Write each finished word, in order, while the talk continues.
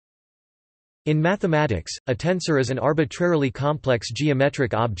In mathematics, a tensor is an arbitrarily complex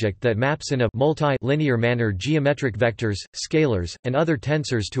geometric object that maps in a multi-linear manner geometric vectors, scalars, and other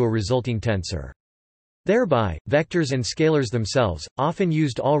tensors to a resulting tensor. Thereby, vectors and scalars themselves, often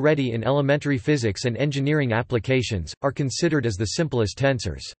used already in elementary physics and engineering applications, are considered as the simplest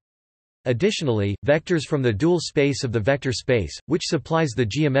tensors. Additionally, vectors from the dual space of the vector space, which supplies the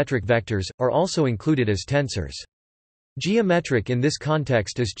geometric vectors, are also included as tensors. Geometric in this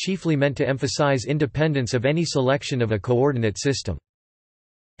context is chiefly meant to emphasize independence of any selection of a coordinate system.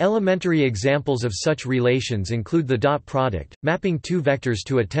 Elementary examples of such relations include the dot product, mapping two vectors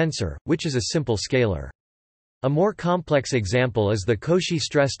to a tensor, which is a simple scalar. A more complex example is the Cauchy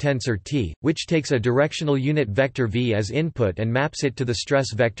stress tensor T, which takes a directional unit vector v as input and maps it to the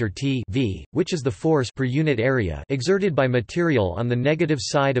stress vector T v, which is the force per unit area exerted by material on the negative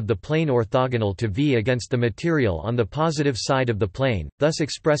side of the plane orthogonal to v against the material on the positive side of the plane, thus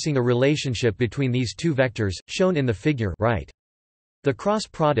expressing a relationship between these two vectors, shown in the figure right. The cross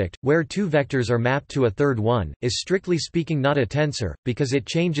product, where two vectors are mapped to a third one, is strictly speaking not a tensor, because it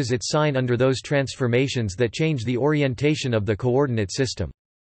changes its sign under those transformations that change the orientation of the coordinate system.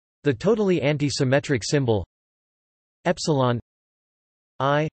 The totally anti-symmetric symbol epsilon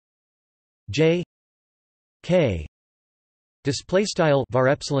I j k display style var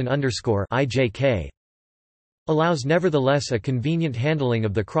epsilon underscore I j k allows nevertheless a convenient handling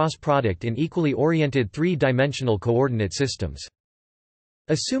of the cross product in equally oriented three-dimensional coordinate systems.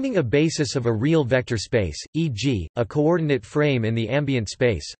 Assuming a basis of a real vector space, e.g., a coordinate frame in the ambient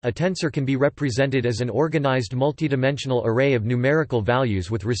space, a tensor can be represented as an organized multidimensional array of numerical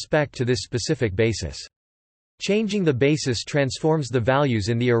values with respect to this specific basis. Changing the basis transforms the values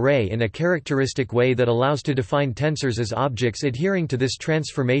in the array in a characteristic way that allows to define tensors as objects adhering to this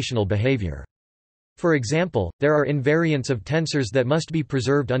transformational behavior. For example, there are invariants of tensors that must be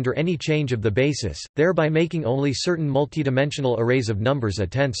preserved under any change of the basis, thereby making only certain multidimensional arrays of numbers a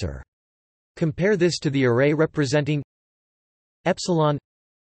tensor. Compare this to the array representing epsilon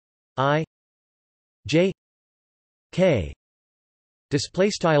I j k display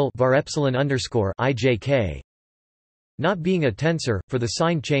style var epsilon underscore I j k not being a tensor, for the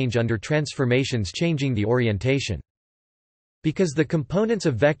sign change under transformations changing the orientation. Because the components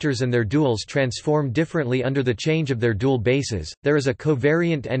of vectors and their duals transform differently under the change of their dual bases, there is a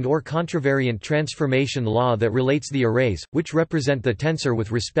covariant and/or contravariant transformation law that relates the arrays, which represent the tensor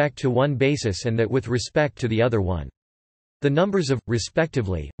with respect to one basis and that with respect to the other one. The numbers of,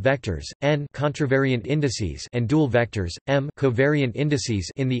 respectively, vectors, n contravariant indices and dual vectors, m covariant indices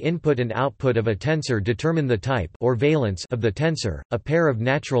in the input and output of a tensor determine the type or valence of the tensor, a pair of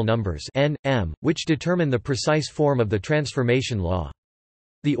natural numbers n, m, which determine the precise form of the transformation law.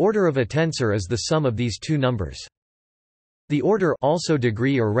 The order of a tensor is the sum of these two numbers. The order also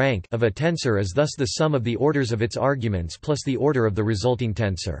degree or rank of a tensor is thus the sum of the orders of its arguments plus the order of the resulting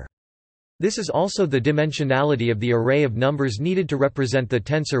tensor. This is also the dimensionality of the array of numbers needed to represent the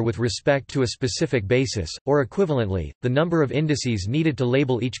tensor with respect to a specific basis, or equivalently, the number of indices needed to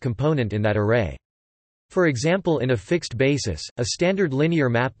label each component in that array. For example, in a fixed basis, a standard linear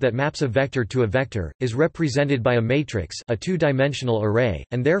map that maps a vector to a vector, is represented by a matrix, a two-dimensional array,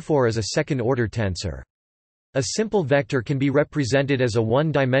 and therefore as a second-order tensor. A simple vector can be represented as a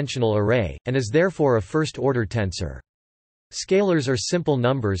one-dimensional array, and is therefore a first-order tensor. Scalars are simple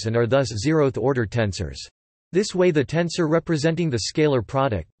numbers and are thus zeroth-order tensors. This way the tensor representing the scalar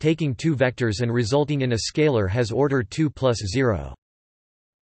product, taking two vectors and resulting in a scalar has order 2 plus 0.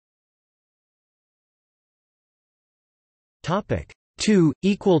 2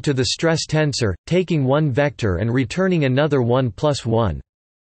 equal to the stress tensor, taking one vector and returning another 1 plus 1.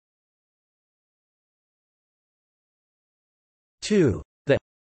 2. The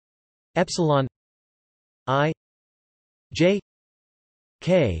epsilon I j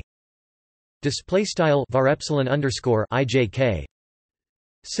k display style var epsilon underscore I j k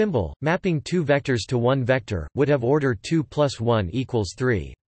symbol mapping two vectors to one vector would have order 2 plus 1 equals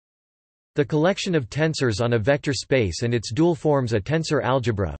 3. The collection of tensors on a vector space and its dual forms a tensor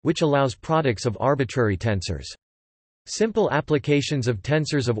algebra, which allows products of arbitrary tensors. Simple applications of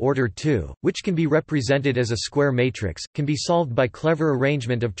tensors of order 2, which can be represented as a square matrix, can be solved by clever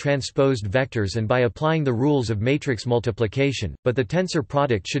arrangement of transposed vectors and by applying the rules of matrix multiplication, but the tensor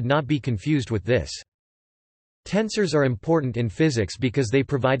product should not be confused with this. Tensors are important in physics because they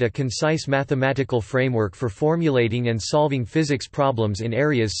provide a concise mathematical framework for formulating and solving physics problems in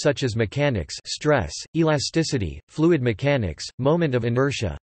areas such as mechanics, stress, elasticity, fluid mechanics, moment of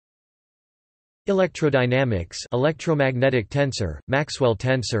inertia, electrodynamics, electromagnetic tensor, Maxwell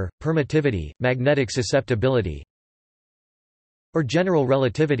tensor, permittivity, magnetic susceptibility, or general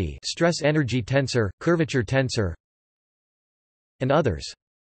relativity, stress energy tensor, curvature tensor, and others.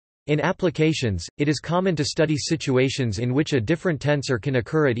 In applications, it is common to study situations in which a different tensor can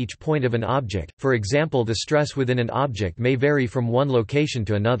occur at each point of an object, for example the stress within an object may vary from one location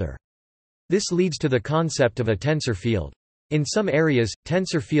to another. This leads to the concept of a tensor field. In some areas,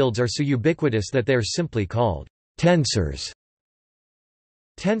 tensor fields are so ubiquitous that they are simply called tensors.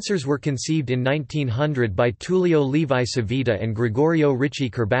 Tensors were conceived in 1900 by Tullio Levi Civita and Gregorio Ricci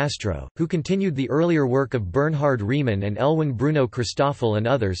Curbastro, who continued the earlier work of Bernhard Riemann and Elwin Bruno Christoffel and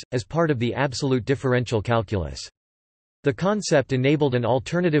others, as part of the absolute differential calculus. The concept enabled an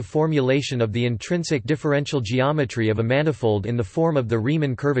alternative formulation of the intrinsic differential geometry of a manifold in the form of the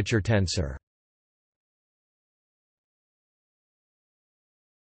Riemann curvature tensor.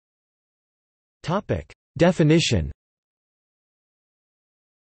 Definition.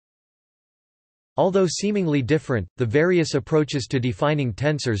 Although seemingly different, the various approaches to defining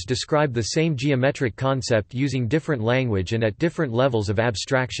tensors describe the same geometric concept using different language and at different levels of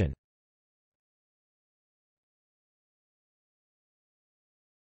abstraction.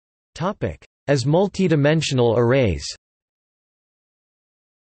 As multidimensional arrays.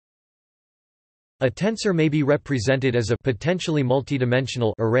 A tensor may be represented as a potentially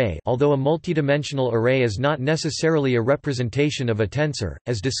multidimensional array, although a multidimensional array is not necessarily a representation of a tensor,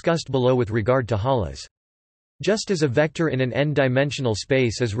 as discussed below with regard to Holors. Just as a vector in an n-dimensional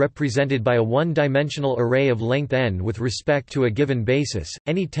space is represented by a one-dimensional array of length n with respect to a given basis,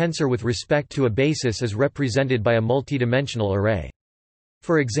 any tensor with respect to a basis is represented by a multidimensional array.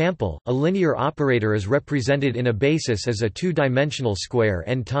 For example, a linear operator is represented in a basis as a two-dimensional square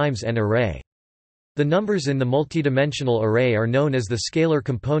n times n array. The numbers in the multidimensional array are known as the scalar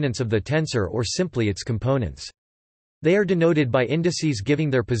components of the tensor or simply its components. They are denoted by indices giving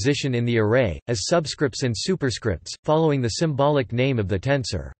their position in the array, as subscripts and superscripts, following the symbolic name of the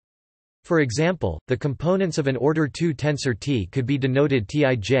tensor. For example, the components of an order 2 tensor T could be denoted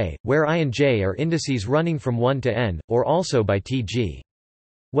Tij, where I and j are indices running from 1 to n, or also by Tg.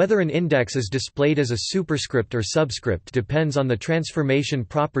 Whether an index is displayed as a superscript or subscript depends on the transformation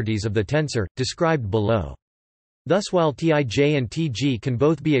properties of the tensor, described below. Thus while Tij and Tg can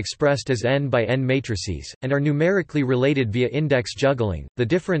both be expressed as n by n matrices, and are numerically related via index juggling, the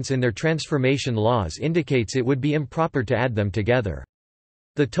difference in their transformation laws indicates it would be improper to add them together.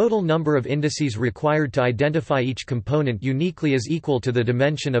 The total number of indices required to identify each component uniquely is equal to the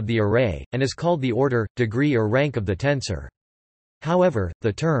dimension of the array, and is called the order, degree or rank of the tensor. However,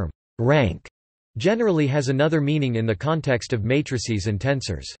 the term rank generally has another meaning in the context of matrices and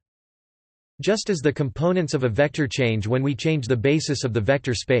tensors. Just as the components of a vector change when we change the basis of the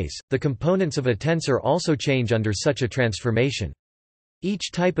vector space, the components of a tensor also change under such a transformation.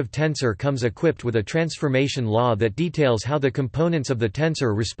 Each type of tensor comes equipped with a transformation law that details how the components of the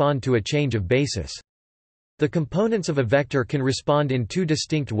tensor respond to a change of basis. The components of a vector can respond in two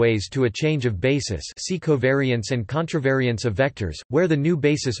distinct ways to a change of basis. See covariance and contravariance of vectors, where the new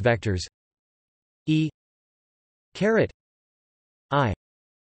basis vectors e caret I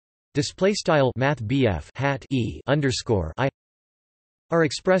display style math BF hat e underscore I are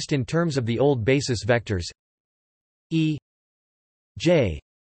expressed in terms of the old basis vectors e j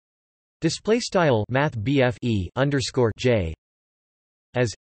display style math BF e underscore j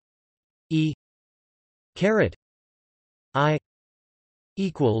as e caret I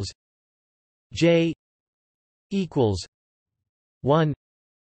equals j equals 1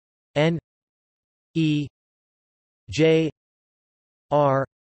 n e j r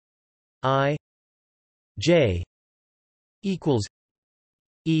I j equals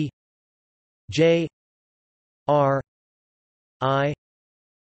e j r I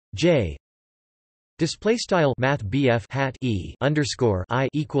j. Display style math BF hat e underscore I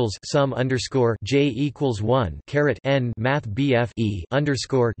equals sum underscore j equals 1 caret n math BF e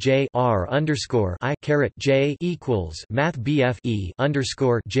underscore j r underscore I caret j equals math BF e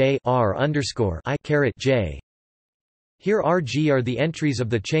underscore j r underscore I caret j. Here Rg are the entries of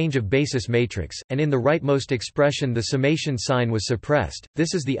the change of basis matrix, and in the rightmost expression the summation sign was suppressed.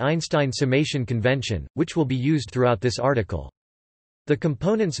 This is the Einstein summation convention, which will be used throughout this article. The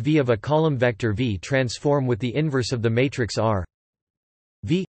components V of a column vector V transform with the inverse of the matrix R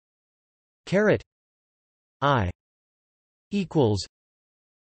V caret I equals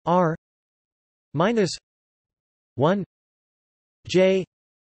R minus 1 J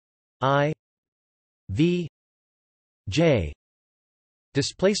I V J.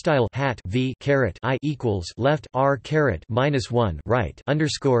 Display style hat V caret I equals left R caret minus 1 right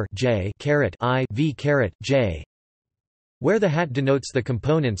underscore J caret I V caret J, where the hat denotes the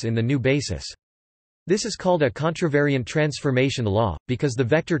components in the new basis. This is called a contravariant transformation law, because the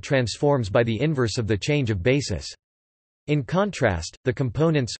vector transforms by the inverse of the change of basis. In contrast, the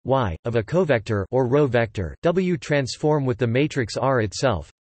components y of a covector or row vector W transform with the matrix R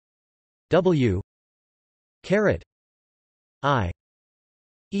itself. W caret I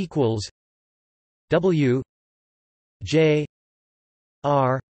equals W J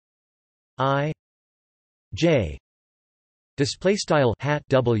R I J. Display style hat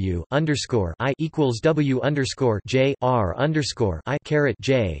W underscore I equals W underscore J R underscore I caret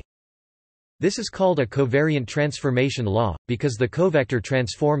J. This is called a covariant transformation law, because the covector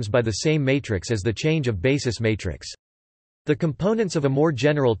transforms by the same matrix as the change of basis matrix. The components of a more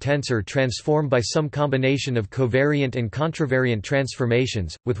general tensor transform by some combination of covariant and contravariant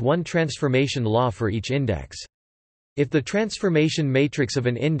transformations, with one transformation law for each index. If the transformation matrix of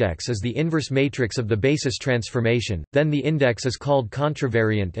an index is the inverse matrix of the basis transformation, then the index is called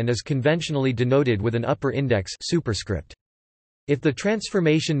contravariant and is conventionally denoted with an upper index superscript. If the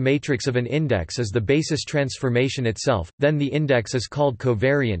transformation matrix of an index is the basis transformation itself, then the index is called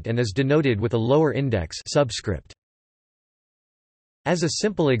covariant and is denoted with a lower index subscript. As a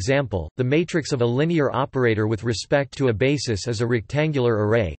simple example, the matrix of a linear operator with respect to a basis is a rectangular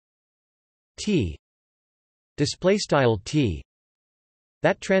array T T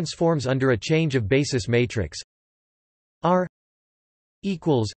that transforms under a change of basis matrix R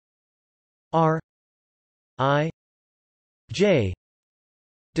equals R I J.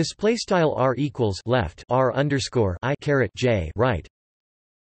 Display style R equals left R underscore I caret J right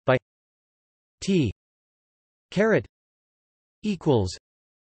by T caret equals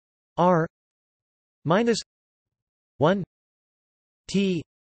R minus 1 T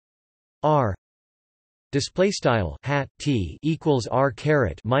R. Display style hat T equals R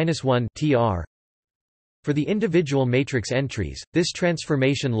caret minus 1 TR. For the individual matrix entries, this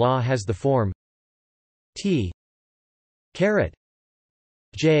transformation law has the form T caret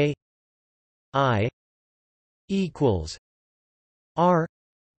J I equals R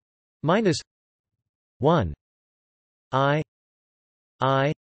minus 1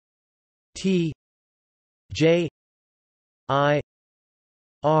 I T J I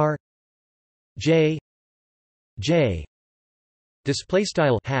R J J. Display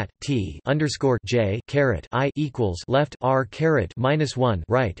style hat T underscore J caret I equals left R caret minus 1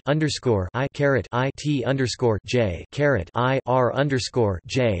 right underscore I caret I T underscore J caret I R underscore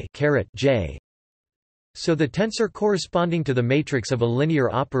J caret J. So the tensor corresponding to the matrix of a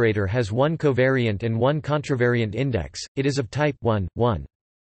linear operator has one covariant and one contravariant index. It is of type 1, 1.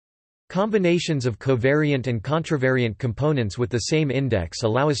 Combinations of covariant and contravariant components with the same index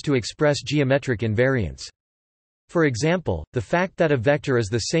allow us to express geometric invariance. For example, the fact that a vector is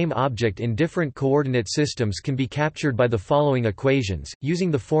the same object in different coordinate systems can be captured by the following equations,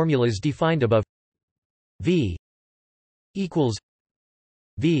 using the formulas defined above. V equals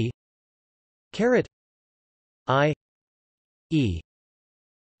V caret I E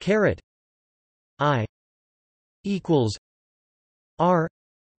caret I equals R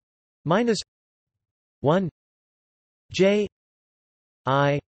minus 1 J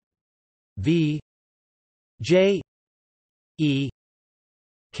I V J E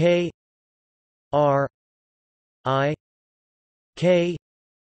K R I K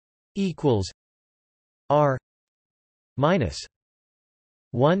equals R minus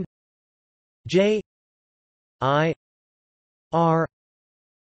 1 J I R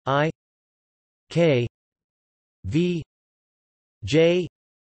I K V J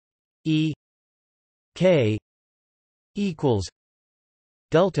E K equals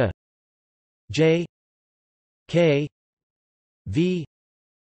delta J K V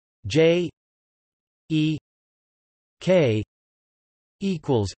J E K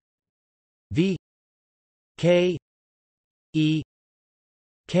equals V K E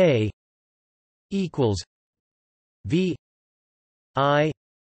K equals V I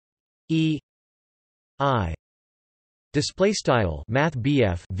E I. Display style Math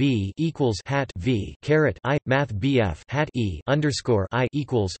V equals hat V caret I Math hat E underscore I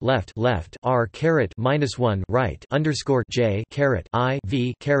equals left R caret minus 1 right underscore J caret I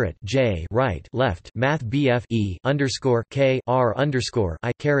V caret J right left Math E underscore K R underscore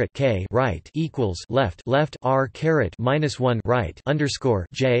I caret K right equals left R caret minus 1 right underscore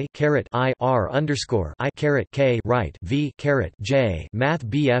J caret I R underscore I caret K right V caret J Math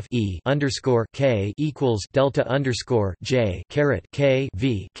E underscore K equals delta underscore J caret K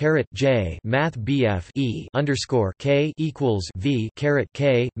V caret J Math E underscore K equals V caret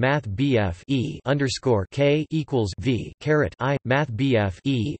K Math E underscore K equals V caret I Math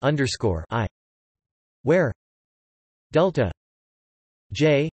E underscore I, where delta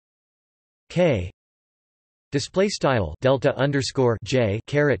J K Display style delta underscore j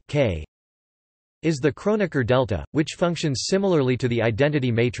caret k is the Kronecker delta, which functions similarly to the identity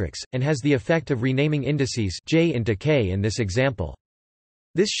matrix, and has the effect of renaming indices j into k in this example.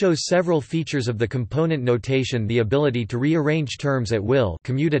 This shows several features of the component notation: the ability to rearrange terms at will,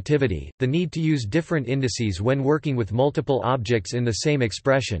 commutativity, the need to use different indices when working with multiple objects in the same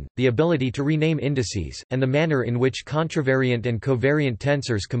expression, the ability to rename indices, and the manner in which contravariant and covariant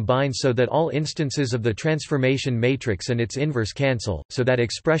tensors combine so that all instances of the transformation matrix and its inverse cancel, so that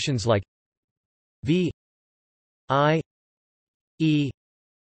expressions like v I e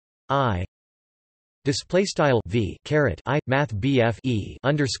I display style v caret I math BF e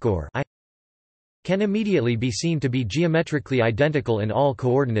underscore I can immediately be seen to be geometrically identical in all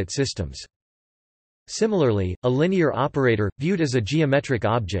coordinate systems. Similarly, a linear operator, viewed as a geometric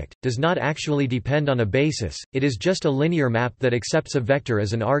object, does not actually depend on a basis, it is just a linear map that accepts a vector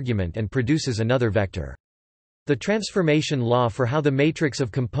as an argument and produces another vector. The transformation law for how the matrix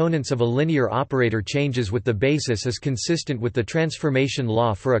of components of a linear operator changes with the basis is consistent with the transformation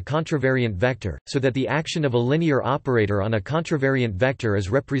law for a contravariant vector, so that the action of a linear operator on a contravariant vector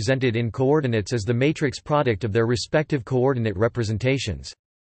is represented in coordinates as the matrix product of their respective coordinate representations.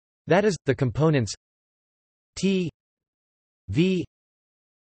 That is, the components T v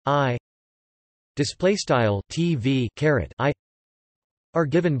I display style T v caret I are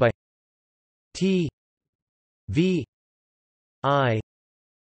given by T v I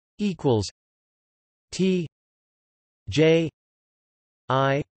equals T j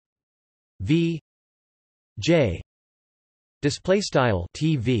I v j display style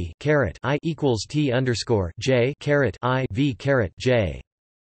T v caret I equals T underscore j caret I v caret j.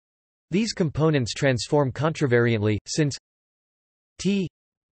 These components transform contravariantly, since T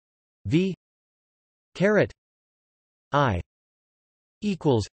v caret I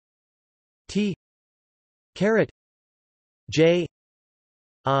equals T caret j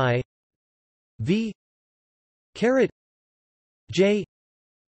I v caret j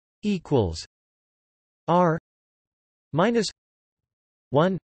equals r minus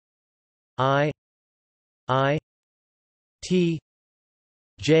 1 I t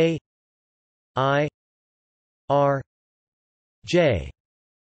j I r j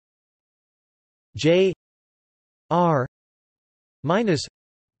j r minus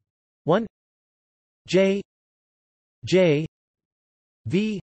 1 j j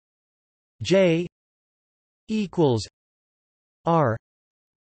v j equals r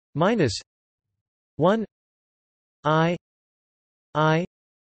minus 1 I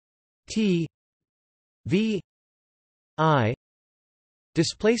t v I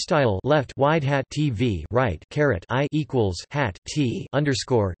display style left wide hat TV right caret I equals hat T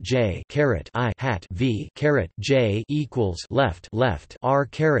underscore J caret I hat V caret J equals left R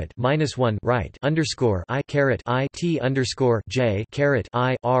caret minus 1 right underscore I caret I T underscore J caret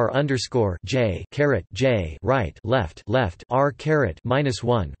I R underscore J caret J right left R caret minus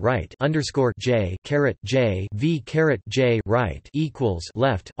 1 right underscore J caret J V caret J right equals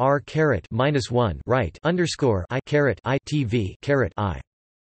left R caret minus 1 right underscore I caret I TV caret I.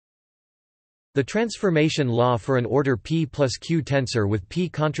 The transformation law for an order P plus Q tensor with P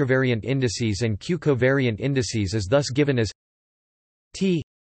contravariant indices and Q covariant indices is thus given as T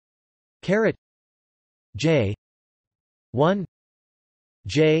caret J 1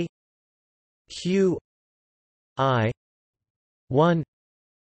 J Q I 1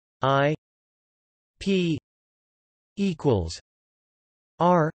 I P equals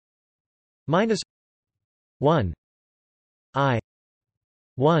R minus 1 I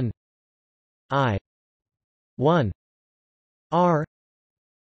 1 I 1 R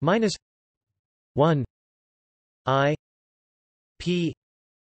minus 1 I P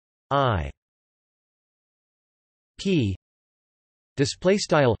I P display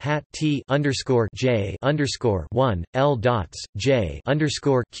style hat T underscore J underscore 1 L dots J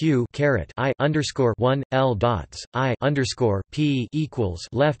underscore Q caret I underscore 1 L dots I underscore P equals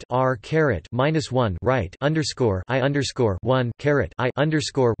left R caret minus 1 right underscore I underscore 1 caret I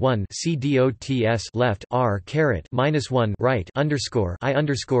underscore 1 C dots left R caret minus 1 right underscore I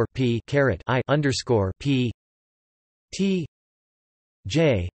underscore P caret I underscore P T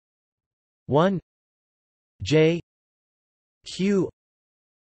J 1 J Q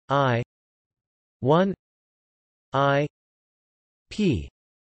I 1 I P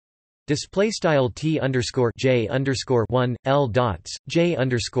display style T underscore J underscore 1 L dots J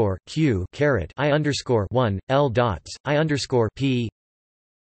underscore Q caret I underscore 1 L dots I underscore P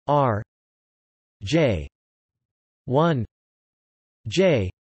R J 1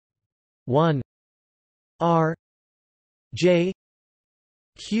 J 1 R J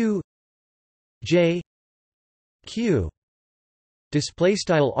Q J q display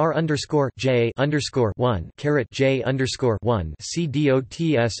style r underscore j underscore 1 caret j underscore 1 c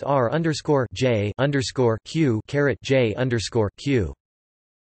dots r underscore j underscore q caret j underscore q.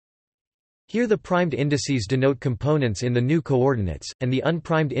 Here the primed indices denote components in the new coordinates, and the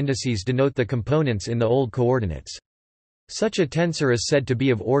unprimed indices denote the components in the old coordinates. Such a tensor is said to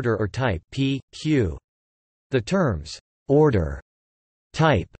be of order or type p, q. The terms order,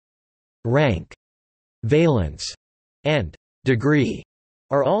 type, rank, valence, and degree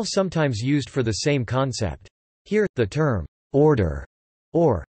are all sometimes used for the same concept. Here, the term order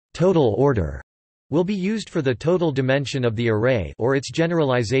or total order will be used for the total dimension of the array or its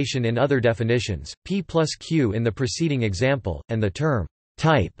generalization in other definitions, p plus q in the preceding example, and the term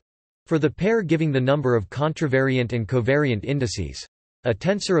type for the pair giving the number of contravariant and covariant indices. A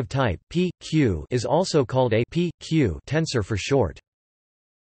tensor of type p, q is also called a p-q tensor for short.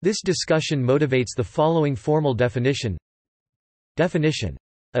 This discussion motivates the following formal definition. Definition.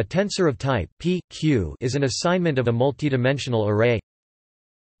 A tensor of type p, q is an assignment of a multidimensional array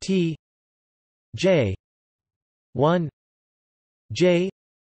T j 1 j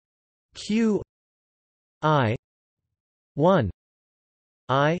q I 1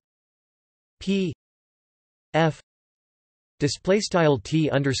 I p f display style T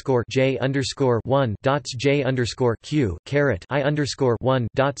underscore j underscore 1 dots j underscore q caret I underscore 1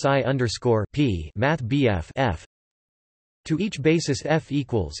 dots I underscore p math bf f to each basis f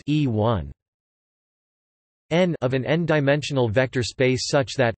equals E1 n of an n-dimensional vector space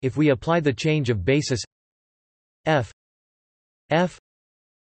such that, if we apply the change of basis f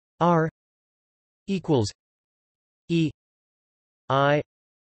r equals E I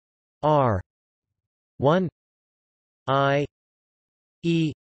r 1 I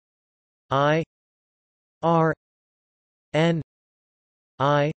E I r n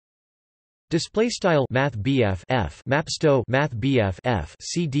I display style math BF f mapsto math BF f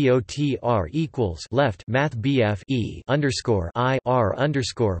CDOTR equals left math BF E underscore I R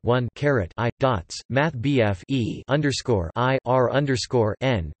underscore 1 caret I dots math BF E underscore I R underscore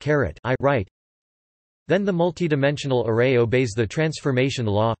n caret I right. Then the multidimensional array obeys the transformation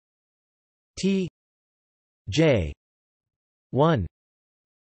law T j 1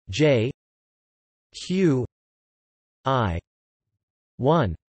 j q I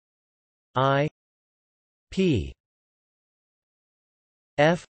 1 I p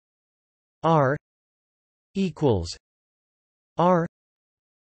f r equals r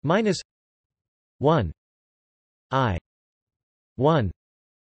minus 1 I 1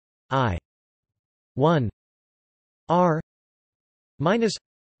 I 1 r minus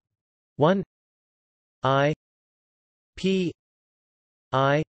 1 I p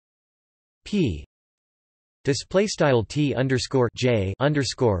I p display style T underscore j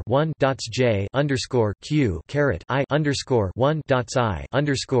underscore 1 dots j underscore q caret I underscore 1 dots I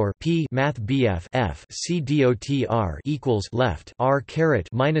underscore p math BF f CDOTR equals left r caret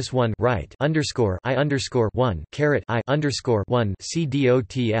minus 1 right underscore I underscore 1 caret I underscore 1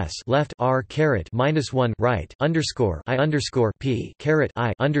 CDOTS left r caret minus 1 right underscore I underscore p caret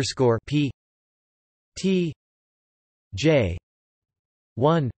I underscore p T j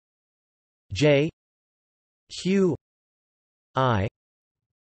 1 j q I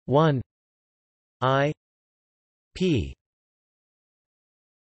 1 I p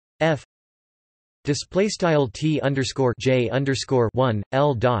f display style T underscore j underscore 1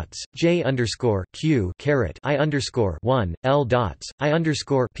 L dots j underscore q caret I underscore 1 L dots I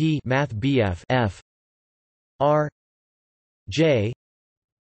underscore p math BF f r j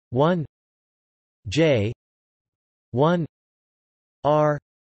 1 j 1 r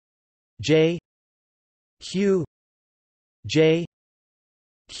j q j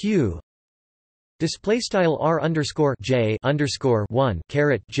q display style r underscore j underscore 1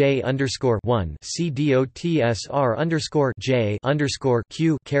 caret j underscore 1 CDOTS r underscore j underscore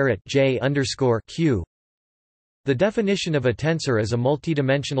q caret j underscore q. The definition of a tensor as a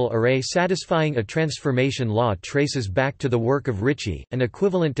multidimensional array satisfying a transformation law traces back to the work of Ricci. An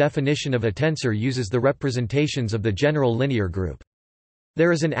equivalent definition of a tensor uses the representations of the general linear group.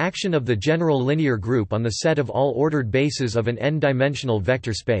 There is an action of the general linear group on the set of all ordered bases of an n-dimensional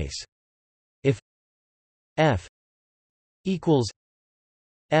vector space. If f equals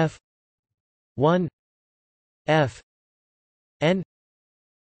f 1 f n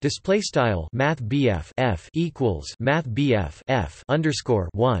display style math BF f equals math BF f underscore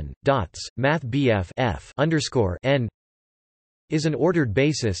 1 dots math BF f underscore n is an ordered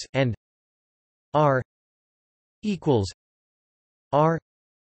basis, and r equals r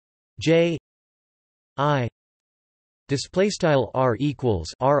j I display style r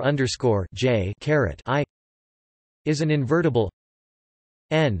equals r underscore j caret I is an invertible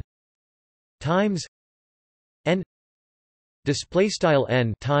n times n display style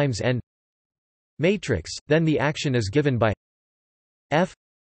n times n matrix. Then the action is given by f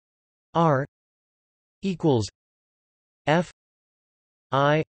r equals f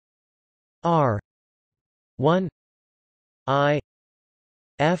I r 1 I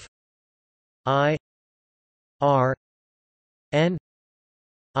f I r n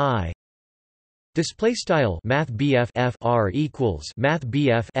I. Display style Math F R equals Math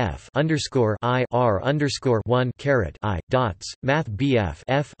F underscore I R underscore 1 caret I dots Math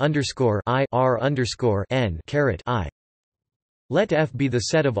F underscore I R underscore n caret I. Let F be the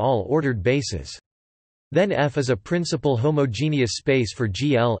set of all ordered bases. Then F is a principal homogeneous space for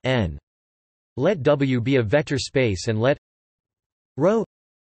GL n. Let W be a vector space and let ρ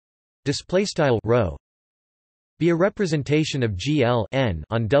display style ρ be a representation of GL n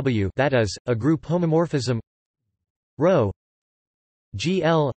on W, that is, a group homomorphism ρ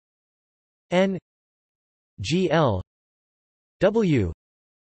GL n GL W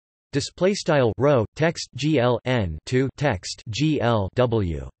display style ρ text GL n to text GL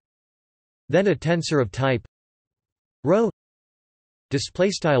W. Then a tensor of type ρ display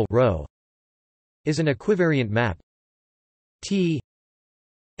style ρ is an equivariant map T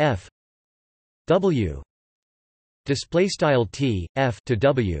F W display style T F to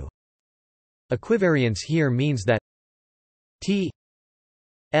W. Equivariance here means that T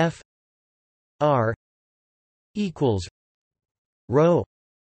F R equals ρ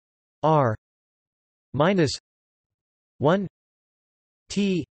R minus 1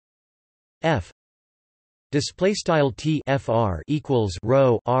 T F display style T F R equals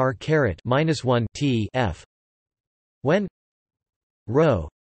ρ R caret minus 1 T F when ρ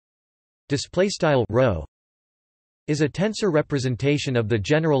display style ρ is a tensor representation of the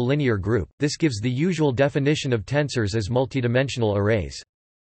general linear group. This gives the usual definition of tensors as multidimensional arrays.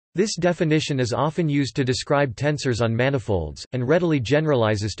 This definition is often used to describe tensors on manifolds, and readily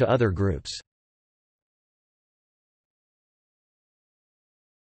generalizes to other groups.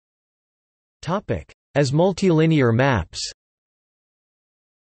 As multilinear maps.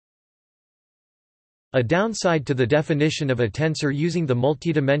 A downside to the definition of a tensor using the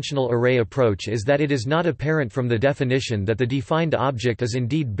multidimensional array approach is that it is not apparent from the definition that the defined object is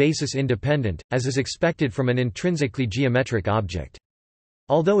indeed basis independent, as is expected from an intrinsically geometric object.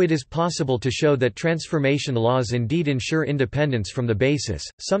 Although it is possible to show that transformation laws indeed ensure independence from the basis,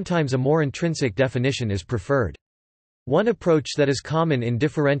 sometimes a more intrinsic definition is preferred. One approach that is common in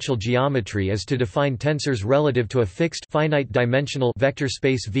differential geometry is to define tensors relative to a fixed finite-dimensional vector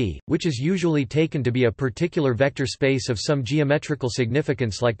space V, which is usually taken to be a particular vector space of some geometrical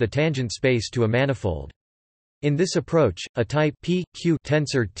significance like the tangent space to a manifold. In this approach, a type P, Q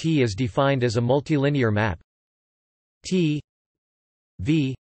tensor T is defined as a multilinear map T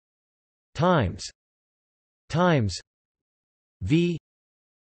V times V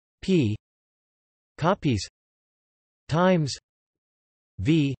P copies times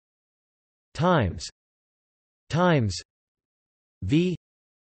V times V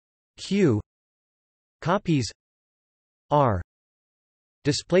Q copies R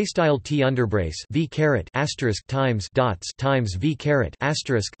display style T underbrace V caret asterisk times dots times V caret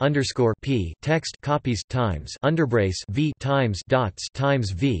asterisk underscore P text copies times underbrace V times dots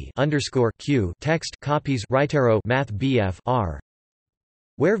times V underscore Q text copies right arrow Math BF R,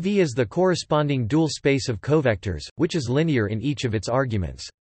 where V is the corresponding dual space of covectors, which is linear in each of its arguments.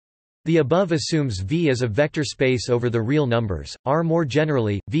 The above assumes V as a vector space over the real numbers. R more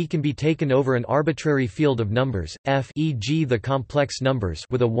generally, V can be taken over an arbitrary field of numbers, F e.g. the complex numbers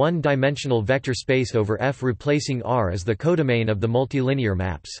with a one-dimensional vector space over F, replacing R as the codomain of the multilinear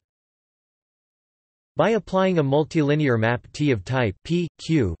maps. By applying a multilinear map T of type P,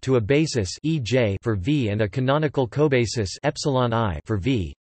 Q to a basis E(j) for V and a canonical cobasis epsilon I for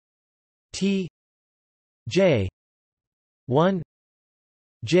V, T J 1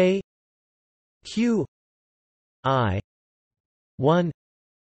 J Q I 1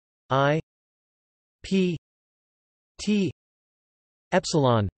 I P T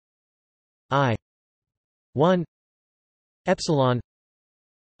epsilon I 1 epsilon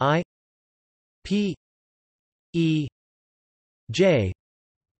I P E J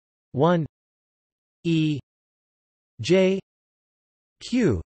 1 E J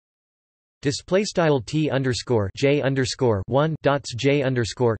Q Display style T underscore J underscore 1 dots J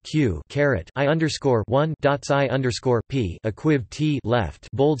underscore Q caret I underscore 1 dots I underscore P equiv T left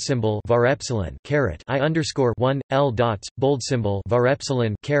bold symbol var epsilon caret I underscore 1 L dots bold symbol var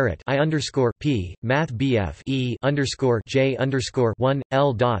epsilon caret I underscore P math BF E underscore J underscore 1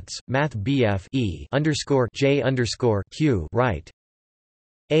 L dots math BF E underscore J underscore Q right.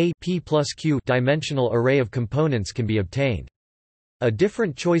 A P plus Q dimensional array of components can be obtained. A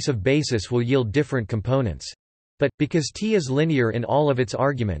different choice of basis will yield different components. But, because T is linear in all of its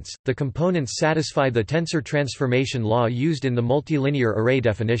arguments, the components satisfy the tensor transformation law used in the multilinear array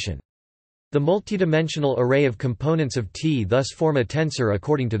definition. The multidimensional array of components of T thus form a tensor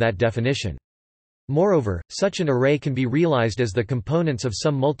according to that definition. Moreover, such an array can be realized as the components of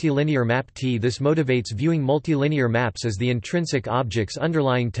some multilinear map T. This motivates viewing multilinear maps as the intrinsic objects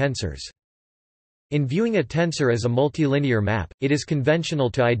underlying tensors. In viewing a tensor as a multilinear map, it is conventional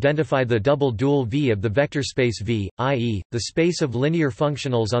to identify the double dual V of the vector space V, i.e., the space of linear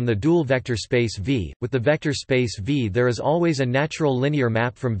functionals on the dual vector space V. With the vector space V, there is always a natural linear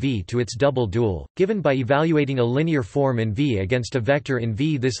map from V to its double dual, given by evaluating a linear form in V against a vector in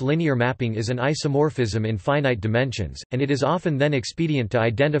V. This linear mapping is an isomorphism in finite dimensions, and it is often then expedient to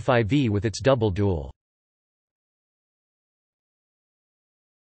identify V with its double dual.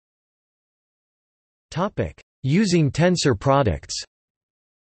 Using tensor products.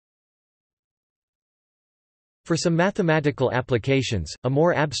 For some mathematical applications, a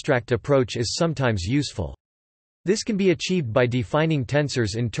more abstract approach is sometimes useful. This can be achieved by defining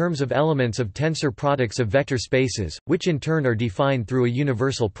tensors in terms of elements of tensor products of vector spaces, which in turn are defined through a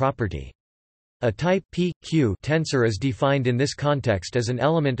universal property. A type P, Q tensor is defined in this context as an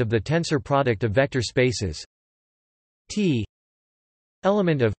element of the tensor product of vector spaces T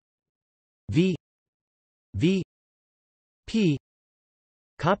element of V V P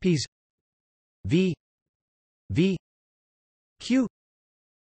copies V V Q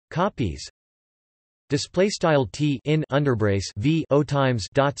copies. Display style T in underbrace V O times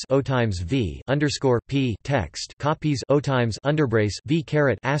dots O times V underscore P text copies O times underbrace V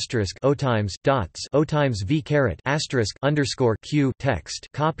caret asterisk O times dots O times V caret asterisk underscore Q text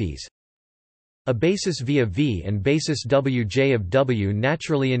copies. A basis V of V and basis Wj of W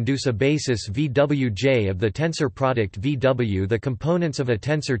naturally induce a basis VWj of the tensor product VW. The components of a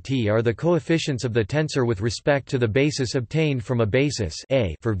tensor T are the coefficients of the tensor with respect to the basis obtained from a basis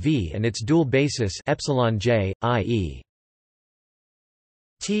A for V and its dual basis epsilon j, i.e.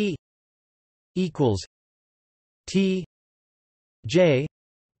 T equals T j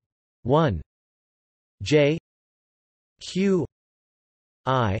 1 j q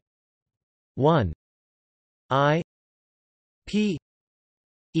I 1 I P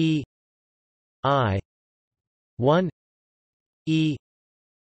E I 1 E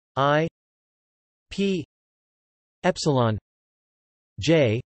I P epsilon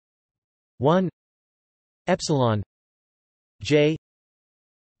j 1 epsilon j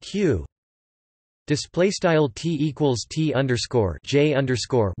q. Display style T equals T underscore J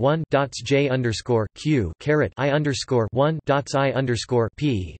underscore 1 dots J underscore Q caret I underscore 1 dots I underscore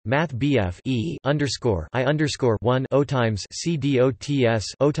P math BF E underscore I underscore 1 O times C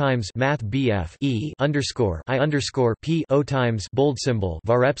dots O times math BF E underscore I underscore P O times bold symbol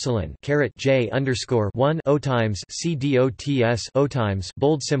var epsilon caret J underscore 1 O times C dots O times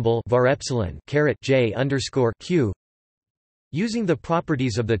bold symbol var epsilon caret J underscore Q. Using the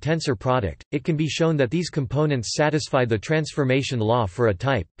properties of the tensor product, it can be shown that these components satisfy the transformation law for a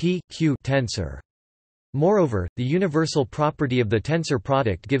type P, Q tensor. Moreover, the universal property of the tensor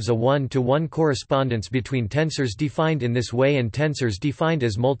product gives a 1-to-1 correspondence between tensors defined in this way and tensors defined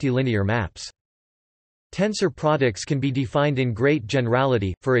as multilinear maps. Tensor products can be defined in great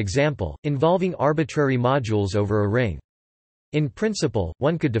generality, for example, involving arbitrary modules over a ring. In principle,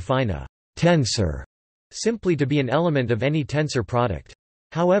 one could define a tensor simply to be an element of any tensor product.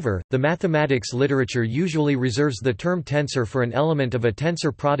 However, the mathematics literature usually reserves the term tensor for an element of a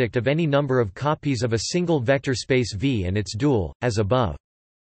tensor product of any number of copies of a single vector space V and its dual, as above.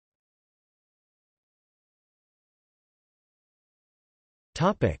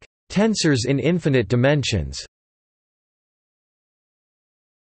 Tensors in infinite dimensions.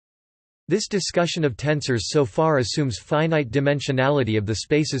 This discussion of tensors so far assumes finite dimensionality of the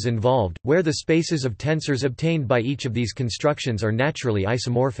spaces involved, where the spaces of tensors obtained by each of these constructions are naturally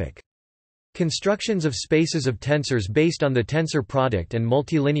isomorphic. Constructions of spaces of tensors based on the tensor product and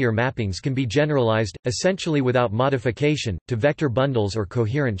multilinear mappings can be generalized, essentially without modification, to vector bundles or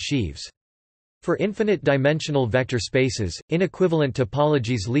coherent sheaves. For infinite-dimensional vector spaces, inequivalent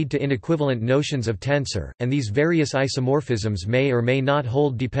topologies lead to inequivalent notions of tensor, and these various isomorphisms may or may not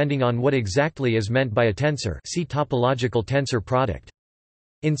hold depending on what exactly is meant by a tensor. See topological tensor product.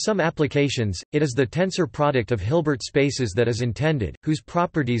 In some applications, it is the tensor product of Hilbert spaces that is intended, whose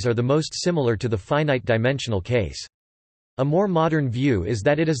properties are the most similar to the finite-dimensional case. A more modern view is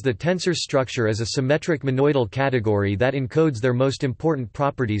that it is the tensor structure as a symmetric monoidal category that encodes their most important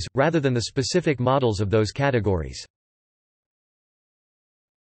properties, rather than the specific models of those categories.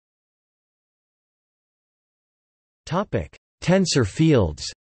 Tensor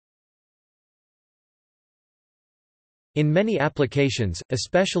fields. In many applications,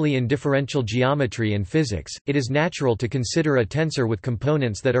 especially in differential geometry and physics, it is natural to consider a tensor with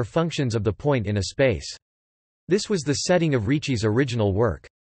components that are functions of the point in a space. This was the setting of Ricci's original work.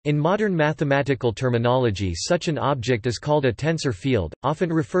 In modern mathematical terminology, such an object is called a tensor field,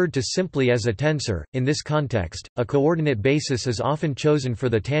 often referred to simply as a tensor. In this context, a coordinate basis is often chosen for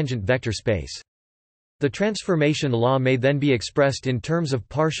the tangent vector space. The transformation law may then be expressed in terms of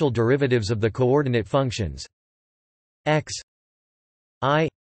partial derivatives of the coordinate functions x I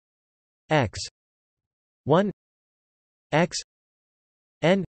x 1 x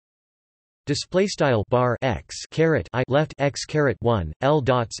n display style bar x caret I left x caret 1 L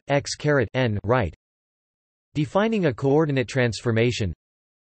dots x caret n right. Defining a coordinate transformation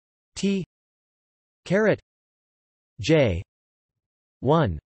t caret j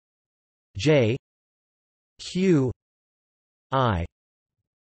 1 j q I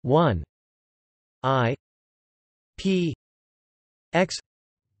 1 I p x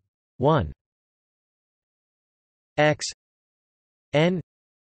 1 x n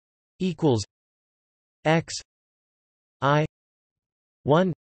equals x I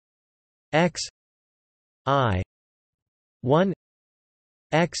 1 x I 1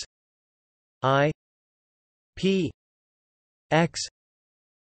 x I p x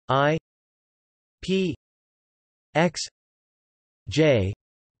I p x j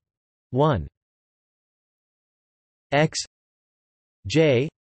 1 x j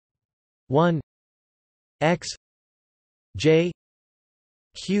 1 x j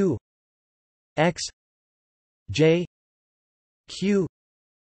q x j q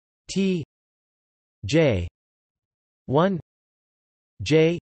t j 1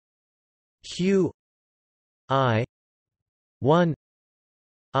 j q I 1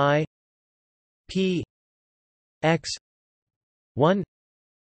 I p x 1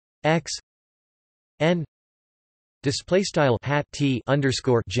 x n display style hat t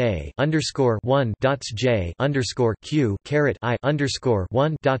underscore j underscore 1 dots j underscore q caret I underscore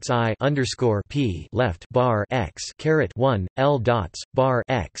 1 dots I underscore p left bar x caret 1 L dots bar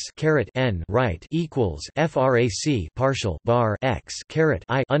x caret n right equals frac partial bar x caret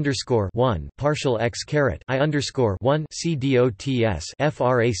I underscore 1 partial x caret I underscore 1 c dots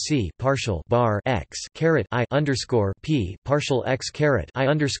frac partial bar x caret I underscore p partial x caret I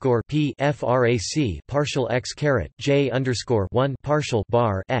underscore p frac partial x caret j underscore 1 partial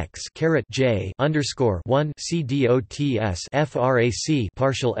bar x caret j underscore 1 c dots frac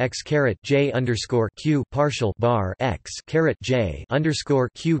partial x caret j underscore q partial bar x caret j underscore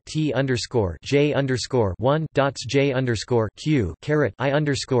q t underscore j underscore 1 dots j underscore q caret I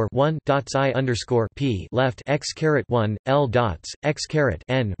underscore 1 dots I underscore p left x caret 1 L dots x caret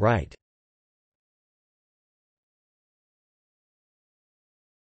n right.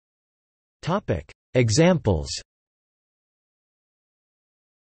 Topic Examples.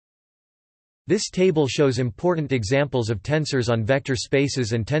 This table shows important examples of tensors on vector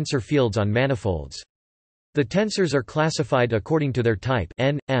spaces and tensor fields on manifolds. The tensors are classified according to their type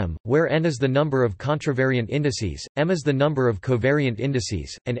n, m, where n is the number of contravariant indices, m is the number of covariant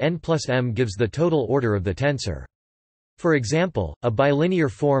indices, and n plus m gives the total order of the tensor. For example, a bilinear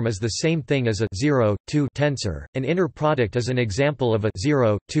form is the same thing as a 0, 2 tensor. An inner product is an example of a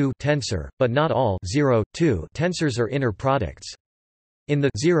 0, 2 tensor, but not all 0, 2 tensors are inner products. In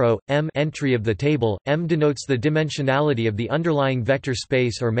the 0, m entry of the table, m denotes the dimensionality of the underlying vector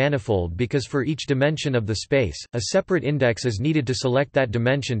space or manifold because for each dimension of the space, a separate index is needed to select that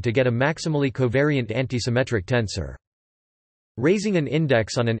dimension to get a maximally covariant antisymmetric tensor. Raising an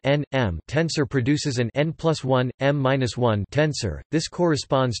index on an n, m tensor produces an n plus 1, m minus 1 tensor. This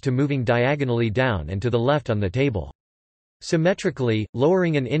corresponds to moving diagonally down and to the left on the table. Symmetrically,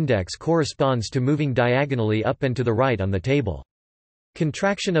 lowering an index corresponds to moving diagonally up and to the right on the table.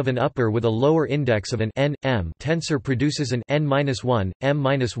 Contraction of an upper with a lower index of an n, m tensor produces an n-1,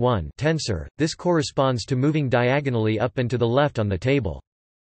 m-1 tensor. This corresponds to moving diagonally up and to the left on the table.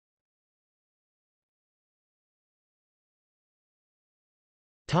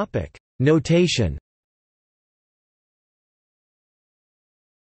 Notation.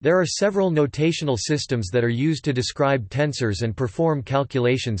 There are several notational systems that are used to describe tensors and perform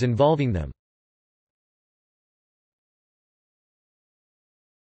calculations involving them.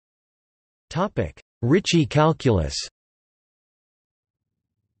 Ricci calculus.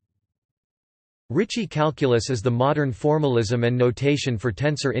 Ricci calculus is the modern formalism and notation for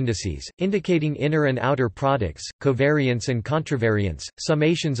tensor indices, indicating inner and outer products, covariance and contravariance,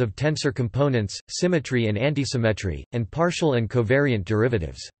 summations of tensor components, symmetry and antisymmetry, and partial and covariant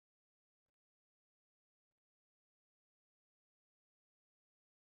derivatives.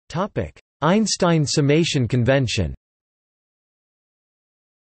 Einstein summation convention.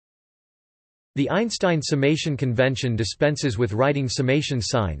 The Einstein summation convention dispenses with writing summation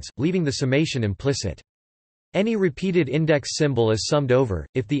signs, leaving the summation implicit. Any repeated index symbol is summed over.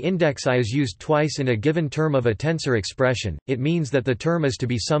 If the index I is used twice in a given term of a tensor expression, it means that the term is to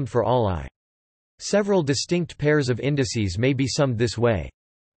be summed for all I. Several distinct pairs of indices may be summed this way.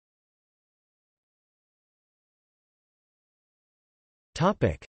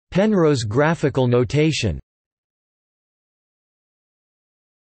 Penrose graphical notation.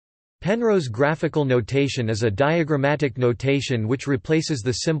 Penrose graphical notation is a diagrammatic notation which replaces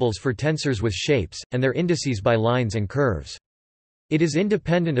the symbols for tensors with shapes, and their indices by lines and curves. It is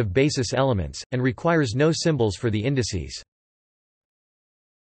independent of basis elements, and requires no symbols for the indices.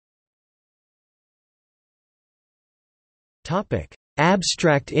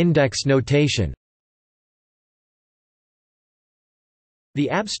 Abstract index notation. The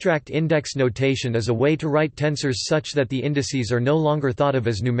abstract index notation is a way to write tensors such that the indices are no longer thought of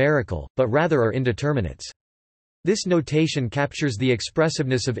as numerical, but rather are indeterminates. This notation captures the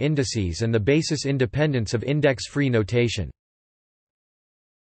expressiveness of indices and the basis independence of index-free notation.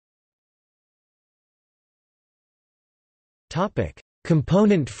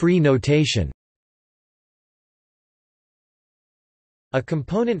 Component-free notation. A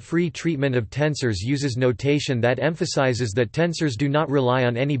component-free treatment of tensors uses notation that emphasizes that tensors do not rely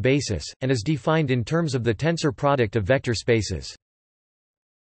on any basis, and is defined in terms of the tensor product of vector spaces.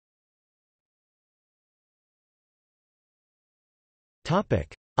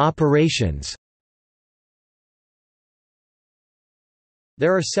 Operations.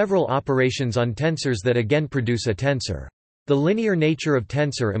 There are several operations on tensors that again produce a tensor. The linear nature of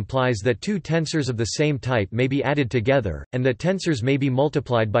tensor implies that two tensors of the same type may be added together, and that tensors may be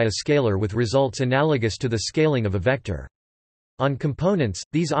multiplied by a scalar with results analogous to the scaling of a vector. On components,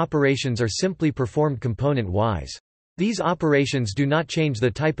 these operations are simply performed component-wise. These operations do not change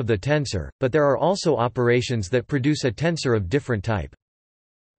the type of the tensor, but there are also operations that produce a tensor of different type.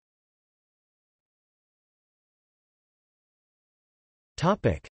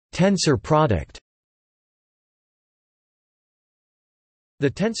 Tensor product. The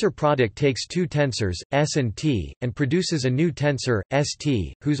tensor product takes two tensors, S and T, and produces a new tensor,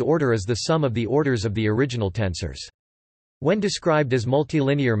 St, whose order is the sum of the orders of the original tensors. When described as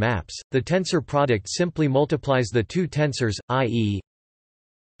multilinear maps, the tensor product simply multiplies the two tensors, i.e.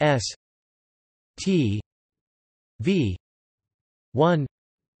 S T v 1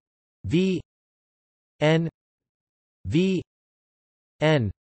 v n v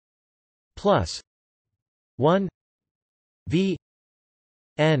n plus 1 v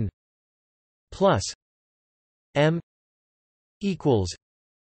n plus m equals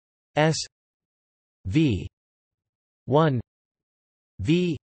S v 1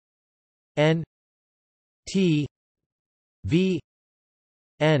 v n T v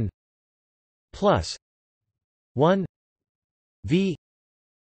n plus 1 v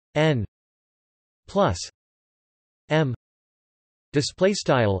n plus m. Display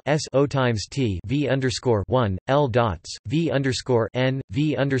style S O times T V underscore 1 L dots V underscore N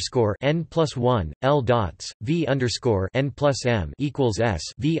V underscore N plus 1 L dots V underscore N plus M equals S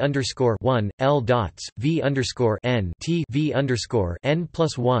V underscore 1 L dots V underscore N T V underscore N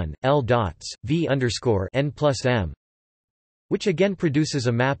plus 1 L dots V underscore N plus M, which again produces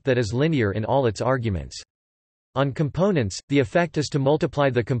a map that is linear in all its arguments. On components, the effect is to multiply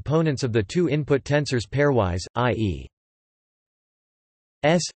the components of the two input tensors pairwise, i.e.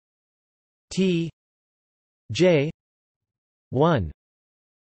 S T J 1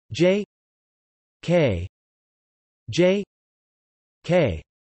 J K J K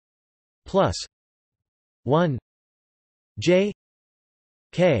plus 1 J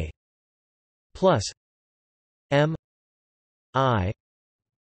K plus M I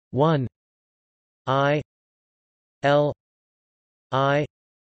 1 I L I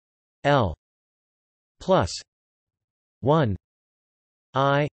L plus 1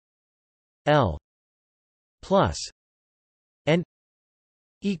 I L plus N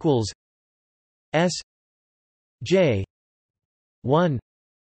equals S J 1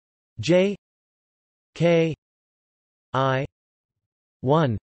 J K I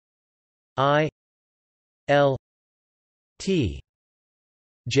 1 I L T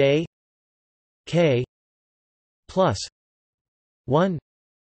J K plus 1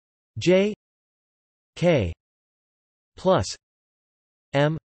 J K plus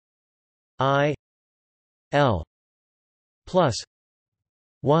M I L plus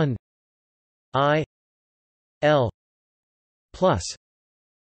 1 I L plus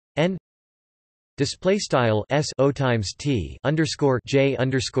N display style S O times T underscore J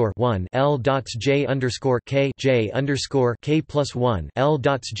underscore 1 L dots J underscore K J underscore K plus 1 L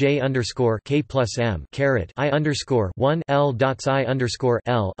dots J underscore K plus M caret I underscore 1 L dots I underscore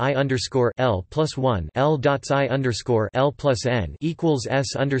L I underscore L plus 1 L dots I underscore L plus N equals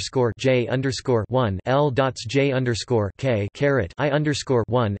S underscore J underscore 1 L dots J underscore K caret I underscore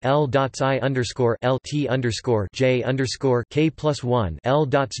 1 L dots I underscore L T underscore J underscore K plus 1 L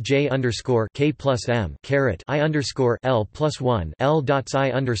dots J underscore K plus M caret I underscore L plus 1 L dots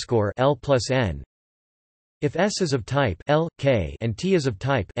I underscore L plus N. If S is of type L, K and T is of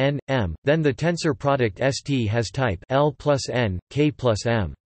type N, M, then the tensor product ST has type L plus N, K plus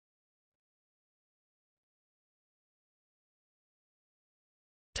M.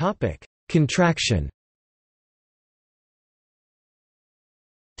 Topic: Contraction.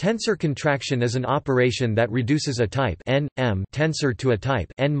 Tensor contraction is an operation that reduces a type n, m tensor to a type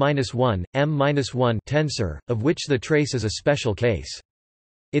n-1, m-1 tensor, of which the trace is a special case.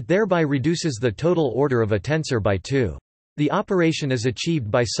 It thereby reduces the total order of a tensor by 2. The operation is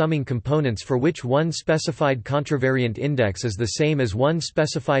achieved by summing components for which one specified contravariant index is the same as one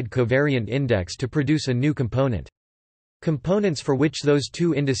specified covariant index to produce a new component. Components for which those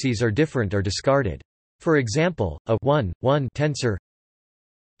two indices are different are discarded. For example, a 1, 1 tensor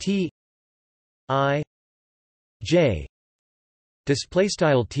T I J display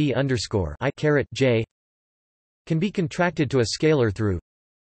style T underscore I caret J can be contracted to a scalar through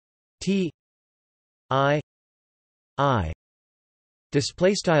T I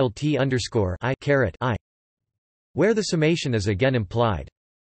display style T underscore I caret I, where the summation is again implied.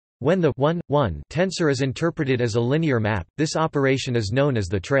 When the 1, 1 tensor is interpreted as a linear map, this operation is known as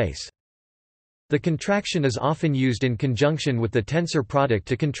the trace. The contraction is often used in conjunction with the tensor product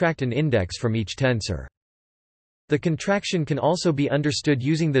to contract an index from each tensor. The contraction can also be understood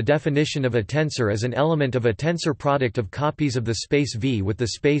using the definition of a tensor as an element of a tensor product of copies of the space V with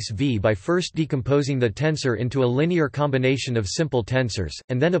the space V by first decomposing the tensor into a linear combination of simple tensors,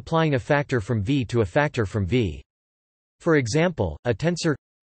 and then applying a factor from V to a factor from V. For example, a tensor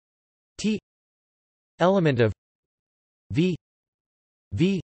T element of V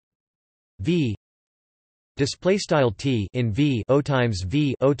display style T in V O times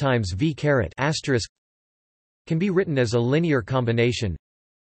V caret asterisk can be written as a linear combination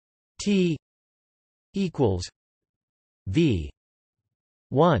T equals V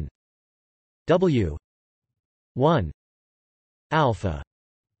 1 W 1 alpha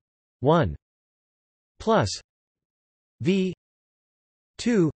 1 plus V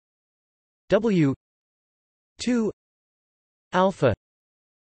 2 W 2 alpha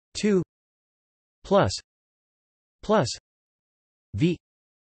 2 plus V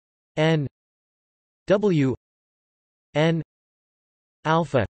n W n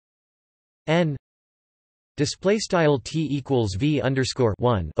alpha n display style T equals V underscore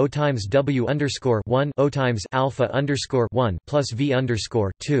 1 O times W underscore 1 O times alpha underscore 1 plus V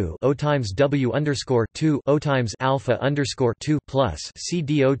underscore 2 O times W underscore 2 O times alpha underscore 2 plus C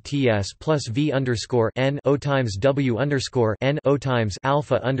dots plus V underscore n O times W underscore n O times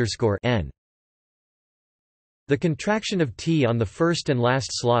alpha underscore n. The contraction of T on the first and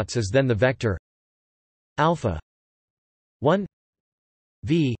last slots is then the vector alpha 1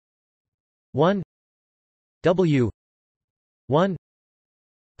 V 1 W 1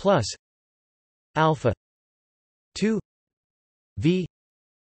 plus alpha 2 V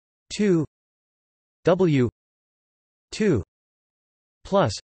 2 W 2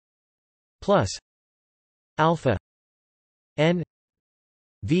 plus alpha n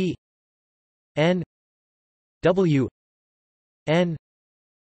V n W n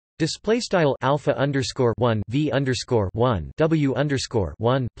display style alpha underscore 1 V underscore 1 W underscore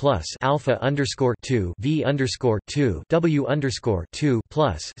 1 plus alpha underscore 2 V underscore 2 W underscore 2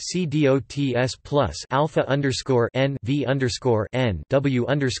 plus C dots plus alpha underscore n V underscore n W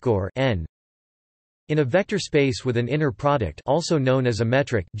underscore n. In a vector space with an inner product, also known as a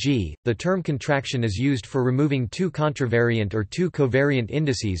metric G, the term contraction is used for removing two contravariant or two covariant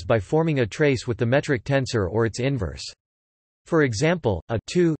indices by forming a trace with the metric tensor or its inverse. For example, a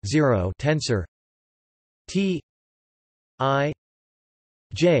 2, 0 tensor T I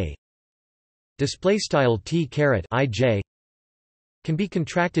j display style T caret I j can be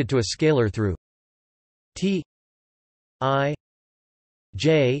contracted to a scalar through T I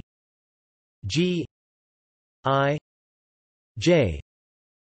j G I j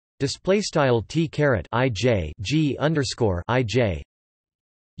display style T caret I j G underscore I j,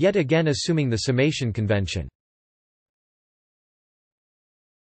 yet again assuming the summation convention.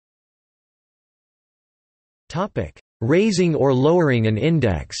 Topic: Raising or lowering an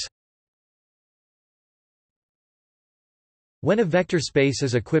index. When a vector space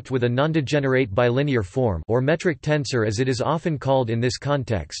is equipped with a nondegenerate bilinear form or metric tensor as it is often called in this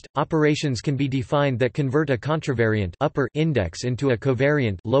context, operations can be defined that convert a contravariant upper index into a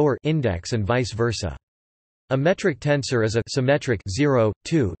covariant lower index and vice versa. A metric tensor is a symmetric 0,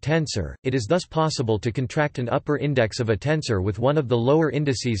 2 tensor. It is thus possible to contract an upper index of a tensor with one of the lower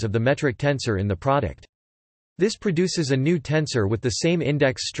indices of the metric tensor in the product. This produces a new tensor with the same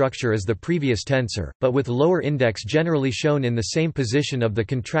index structure as the previous tensor, but with lower index generally shown in the same position of the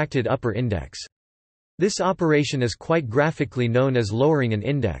contracted upper index. This operation is quite graphically known as lowering an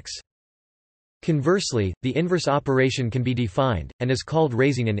index. Conversely, the inverse operation can be defined, and is called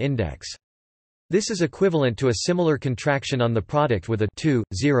raising an index. This is equivalent to a similar contraction on the product with a 2,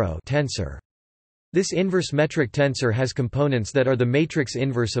 0 tensor. This inverse metric tensor has components that are the matrix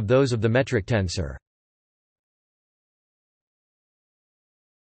inverse of those of the metric tensor.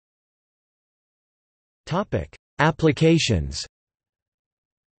 Applications.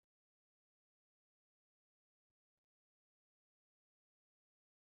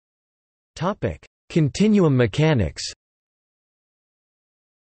 Continuum mechanics.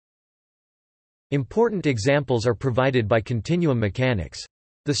 Important examples are provided by continuum mechanics.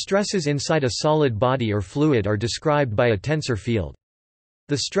 The stresses inside a solid body or fluid are described by a tensor field.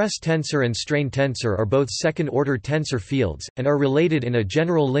 The stress tensor and strain tensor are both second-order tensor fields, and are related in a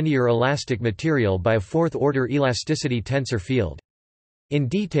general linear elastic material by a fourth-order elasticity tensor field. In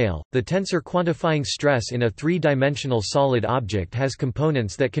detail, the tensor quantifying stress in a three-dimensional solid object has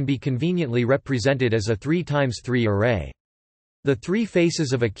components that can be conveniently represented as a 3×3 array. The three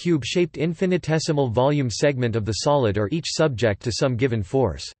faces of a cube-shaped infinitesimal volume segment of the solid are each subject to some given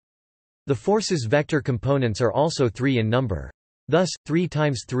force. The force's vector components are also 3 in number. Thus,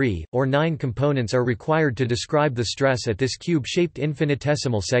 3×3, or 9 components are required to describe the stress at this cube-shaped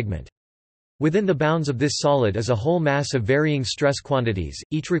infinitesimal segment. Within the bounds of this solid is a whole mass of varying stress quantities,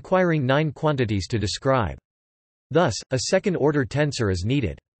 each requiring 9 quantities to describe. Thus, a second-order tensor is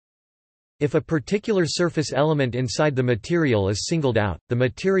needed. If a particular surface element inside the material is singled out, the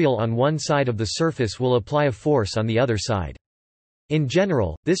material on one side of the surface will apply a force on the other side. In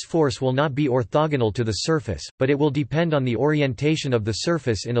general, this force will not be orthogonal to the surface, but it will depend on the orientation of the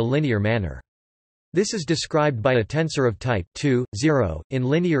surface in a linear manner. This is described by a tensor of type 2, 0, in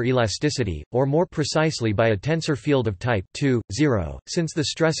linear elasticity, or more precisely by a tensor field of type 2, 0, since the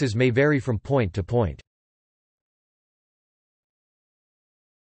stresses may vary from point to point.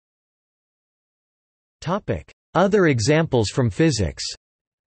 Other examples from physics.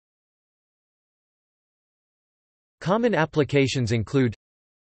 Common applications include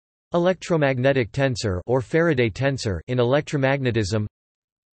electromagnetic tensor or Faraday tensor in electromagnetism,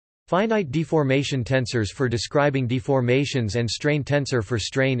 finite deformation tensors for describing deformations and strain tensor for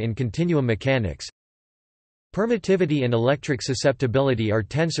strain in continuum mechanics. Permittivity and electric susceptibility are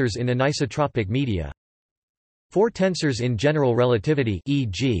tensors in anisotropic media. Four tensors in general relativity,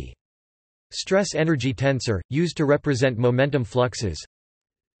 e.g. stress-energy tensor, used to represent momentum fluxes.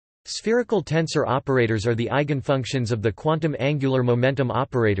 Spherical tensor operators are the eigenfunctions of the quantum angular momentum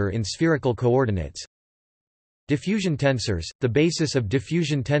operator in spherical coordinates. Diffusion tensors, the basis of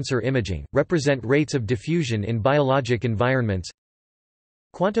diffusion tensor imaging, represent rates of diffusion in biologic environments.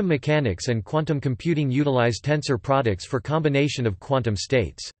 Quantum mechanics and quantum computing utilize tensor products for combination of quantum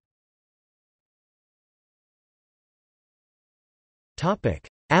states.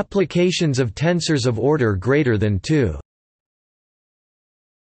 Applications of tensors of order greater than 2.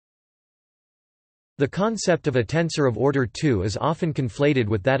 The concept of a tensor of order 2 is often conflated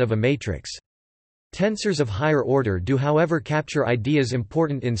with that of a matrix. Tensors of higher order do however capture ideas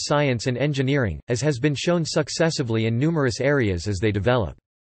important in science and engineering, as has been shown successively in numerous areas as they develop.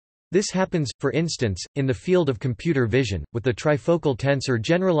 This happens, for instance, in the field of computer vision, with the trifocal tensor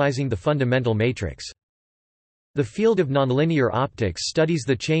generalizing the fundamental matrix. The field of nonlinear optics studies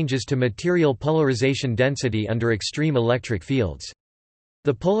the changes to material polarization density under extreme electric fields.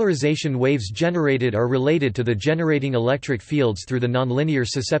 The polarization waves generated are related to the generating electric fields through the nonlinear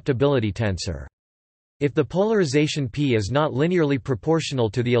susceptibility tensor. If the polarization P is not linearly proportional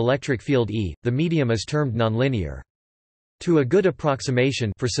to the electric field E, the medium is termed nonlinear. To a good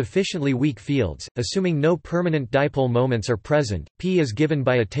approximation for sufficiently weak fields, assuming no permanent dipole moments are present, P is given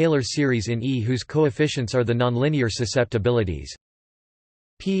by a Taylor series in E whose coefficients are the nonlinear susceptibilities.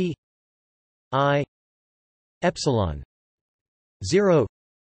 P I epsilon 0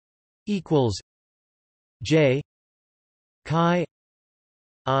 equals J chi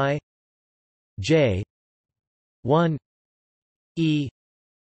I J 1 E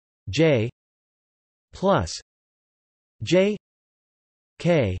J plus J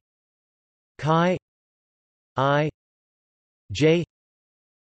K chi I J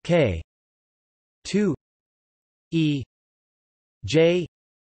K 2 E J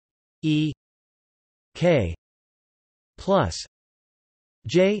E K plus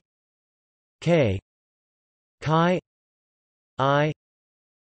J K chi I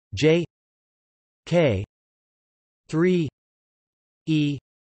J K 3 E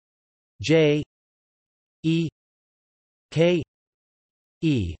J E K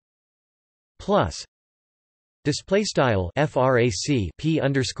E plus display style frac p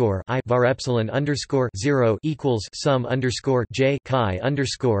underscore I var epsilon underscore 0 equals sum underscore j chi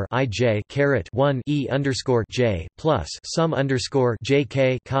underscore I j caret 1 e underscore j plus sum underscore j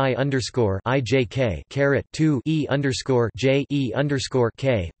k chi underscore I j k caret 2 e underscore j e underscore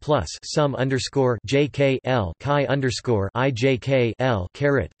k plus sum underscore j k l chi underscore I j k l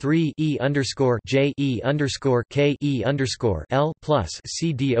caret 3 e underscore j e underscore k e underscore l plus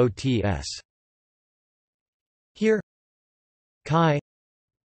c dots. Here chi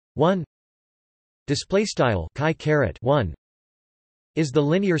 1 display style chi caret 1 is the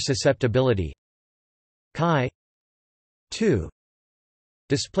linear susceptibility. Chi 2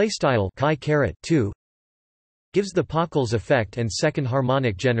 display style chi caret 2 gives the Pockels effect and second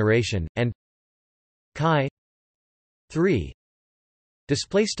harmonic generation, and chi 3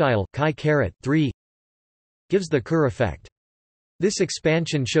 display style chi caret 3 gives the Kerr effect. This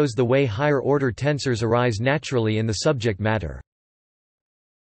expansion shows the way higher-order tensors arise naturally in the subject matter.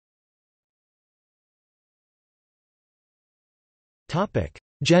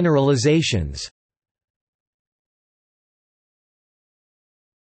 Generalizations.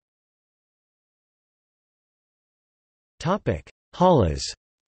 Holors.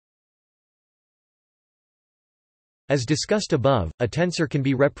 As discussed above, a tensor can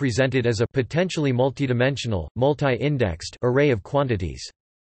be represented as a potentially multidimensional, multi-indexed array of quantities.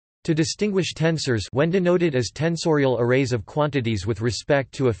 To distinguish tensors when denoted as tensorial arrays of quantities with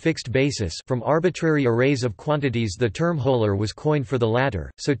respect to a fixed basis from arbitrary arrays of quantities, the term Holor was coined for the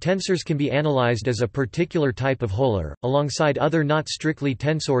latter, so tensors can be analyzed as a particular type of Holor, alongside other not strictly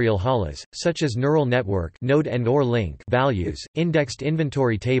tensorial Holors, such as neural network node and or link values, indexed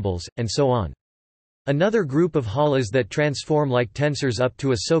inventory tables, and so on. Another group of Holors that transform like tensors up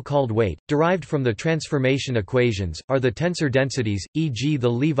to a so-called weight, derived from the transformation equations, are the tensor densities, e.g. the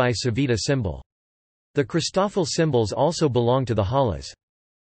Levi-Civita symbol. The Christoffel symbols also belong to the Holors.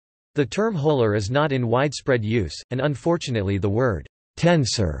 The term Holor is not in widespread use, and unfortunately the word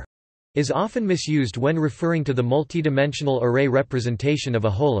tensor is often misused when referring to the multidimensional array representation of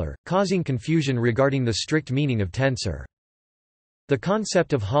a Holor, causing confusion regarding the strict meaning of tensor. The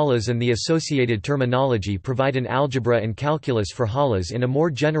concept of Holors and the associated terminology provide an algebra and calculus for Holors in a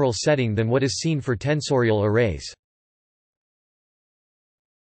more general setting than what is seen for tensorial arrays.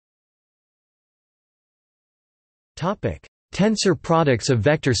 Tensor products of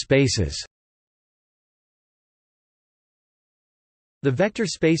vector spaces. The vector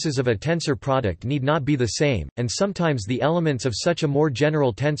spaces of a tensor product need not be the same, and sometimes the elements of such a more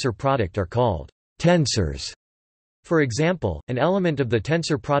general tensor product are called tensors. For example, an element of the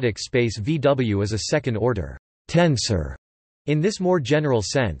tensor product space VW is a second-order tensor in this more general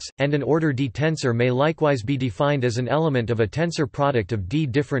sense, and an order D tensor may likewise be defined as an element of a tensor product of D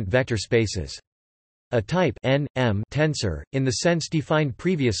different vector spaces. A type n, m tensor, in the sense defined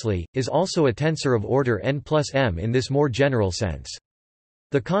previously, is also a tensor of order n plus m in this more general sense.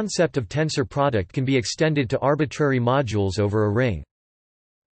 The concept of tensor product can be extended to arbitrary modules over a ring.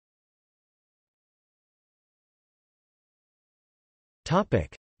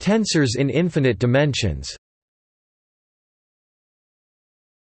 Tensors in infinite dimensions.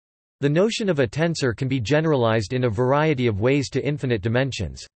 The notion of a tensor can be generalized in a variety of ways to infinite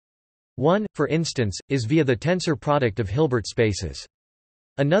dimensions. One, for instance, is via the tensor product of Hilbert spaces.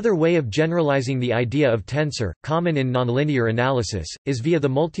 Another way of generalizing the idea of tensor, common in nonlinear analysis, is via the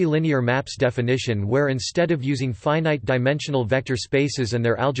multilinear maps definition, where instead of using finite-dimensional vector spaces and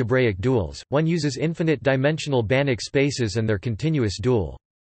their algebraic duals, one uses infinite-dimensional Banach spaces and their continuous dual.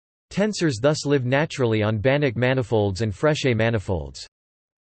 Tensors thus live naturally on Banach manifolds and Frechet manifolds.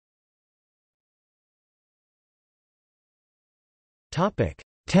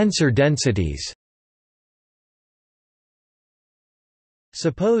 Tensor densities.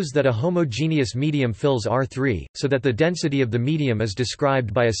 Suppose that a homogeneous medium fills R3, so that the density of the medium is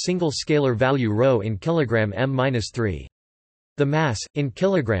described by a single scalar value ρ in kilogram m-3. The mass, in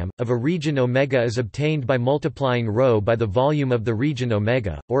kilogram, of a region omega is obtained by multiplying ρ by the volume of the region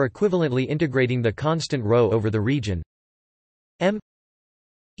omega, or equivalently integrating the constant ρ over the region m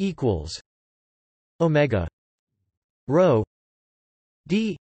equals omega ρ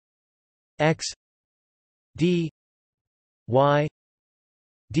d x d y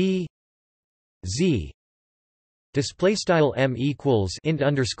d z. Display style m equals int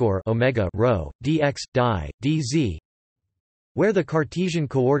underscore omega ρ dx die dz, where the Cartesian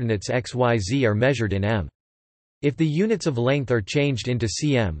coordinates x, y, z are measured in m. If the units of length are changed into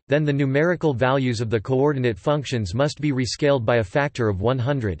cm, then the numerical values of the coordinate functions must be rescaled by a factor of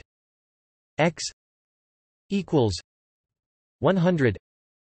 100. X equals 100,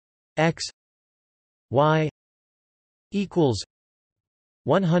 x, y equals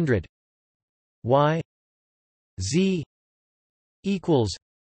 100, y, z equals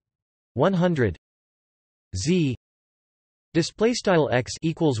 100, z. Display style x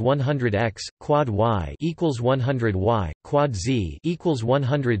equals 100x, quad y equals 100y, quad z equals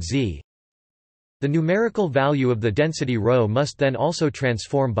 100z. The numerical value of the density ρ must then also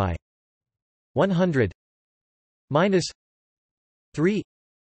transform by 100 minus 3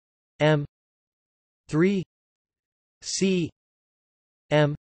 m 3 c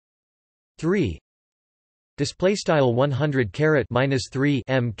m 3. Display style 100 caret minus 3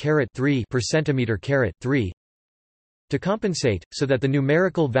 m caret 3 per centimeter caret 3. To compensate, so that the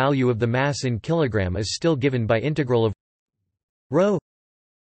numerical value of the mass in kilogram is still given by integral of ρ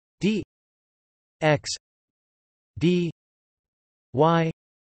d x d y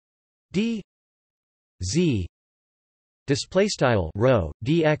d z. Display style ρ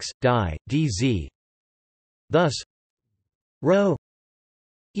dx die dz. Thus ρ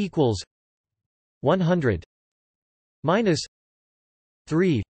equals 100 minus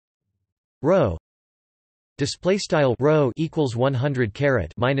 3 ρ. Display style ρ equals 100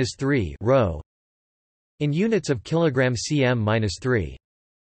 caret minus 3 ρ in units of kilogram cm minus 3.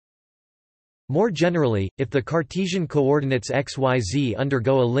 More generally, if the Cartesian coordinates x, y, z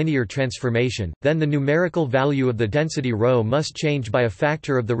undergo a linear transformation, then the numerical value of the density ρ must change by a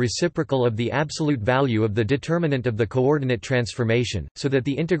factor of the reciprocal of the absolute value of the determinant of the coordinate transformation, so that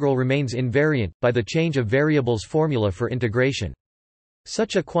the integral remains invariant, by the change of variables formula for integration.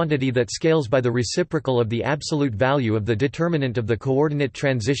 Such a quantity that scales by the reciprocal of the absolute value of the determinant of the coordinate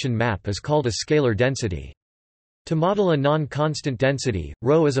transition map is called a scalar density. To model a non-constant density,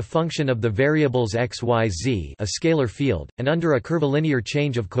 ρ is a function of the variables x, y, z, a scalar field, and under a curvilinear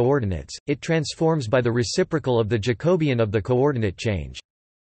change of coordinates, it transforms by the reciprocal of the Jacobian of the coordinate change.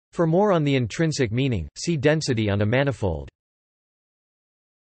 For more on the intrinsic meaning, see density on a manifold.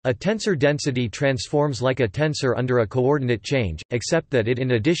 A tensor density transforms like a tensor under a coordinate change, except that it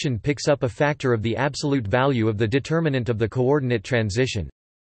in addition picks up a factor of the absolute value of the determinant of the coordinate transition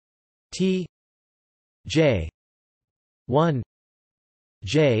t j 1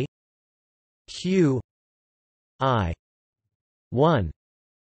 j q I 1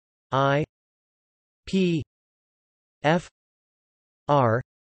 I p f r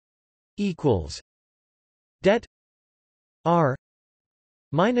equals det r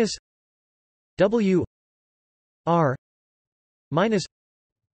minus w r minus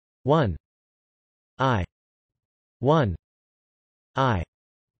 1 I 1 I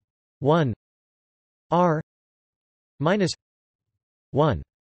 1 r minus 1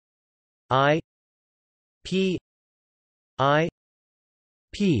 I p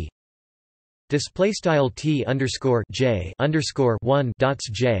display style t underscore j underscore 1 dots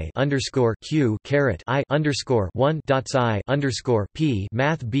j underscore q caret I underscore 1 dots I underscore p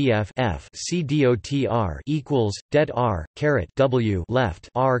math bf f c dotr equals det r caret w left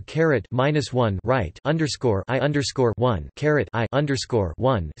r caret minus 1 right underscore I underscore 1 caret I underscore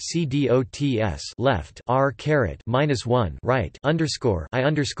 1 c dots left r caret minus 1 right underscore I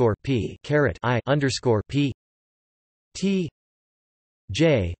underscore p caret I underscore p t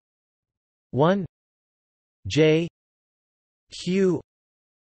j 1 j q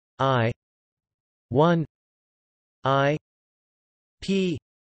I 1 I p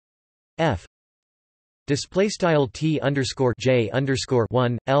f display style t underscore j underscore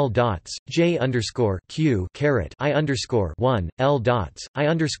 1 l dots j underscore q caret I underscore 1 l dots I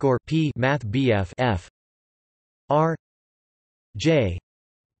underscore p math bf f r j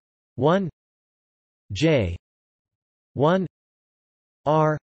 1 j 1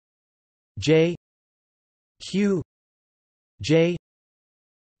 r j q j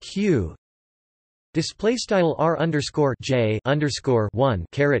q display style r underscore j underscore 1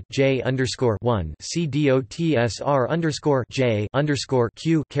 caret j underscore 1 c dots r underscore j underscore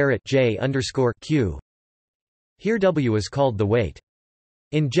q caret j underscore q. Here W is called the weight.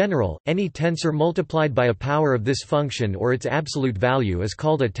 In general, any tensor multiplied by a power of this function or its absolute value is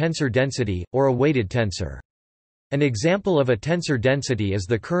called a tensor density, or a weighted tensor. An example of a tensor density is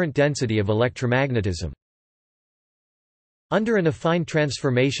the current density of electromagnetism. Under an affine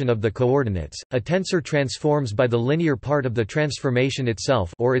transformation of the coordinates, a tensor transforms by the linear part of the transformation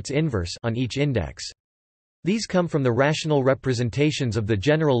itself or its inverse on each index. These come from the rational representations of the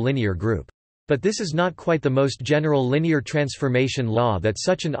general linear group. But this is not quite the most general linear transformation law that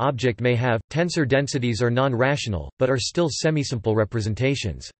such an object may have. Tensor densities are non-rational, but are still semisimple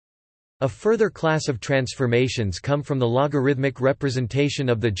representations. A further class of transformations come from the logarithmic representation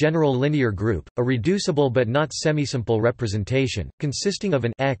of the general linear group, a reducible but not semisimple representation, consisting of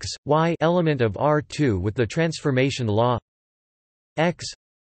an x, y element of R2 with the transformation law x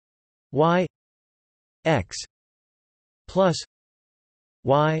y x plus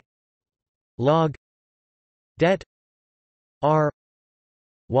y log det r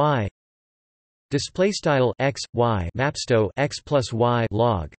y. Display style x y mapsto x plus y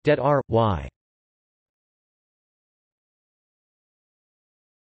log det r y.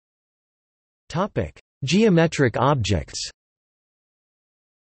 Topic: Geometric objects.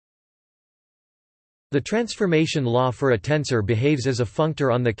 The transformation law for a tensor behaves as a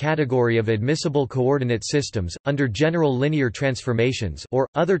functor on the category of admissible coordinate systems, under general linear transformations or,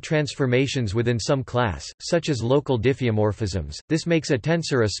 other transformations within some class, such as local diffeomorphisms. This makes a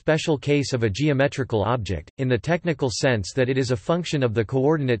tensor a special case of a geometrical object, in the technical sense that it is a function of the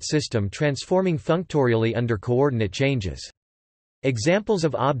coordinate system transforming functorially under coordinate changes. Examples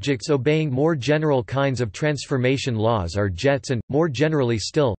of objects obeying more general kinds of transformation laws are jets and, more generally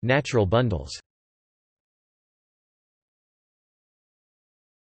still, natural bundles.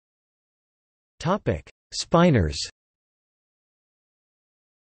 Spinors.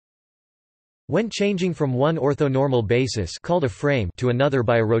 When changing from one orthonormal basis called a frame to another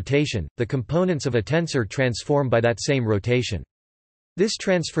by a rotation, the components of a tensor transform by that same rotation. This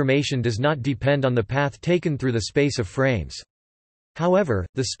transformation does not depend on the path taken through the space of frames. However,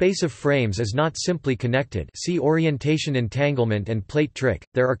 the space of frames is not simply connected. See orientation entanglement and plate trick.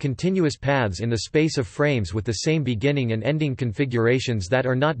 There are continuous paths in the space of frames with the same beginning and ending configurations that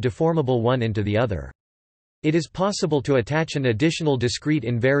are not deformable one into the other. It is possible to attach an additional discrete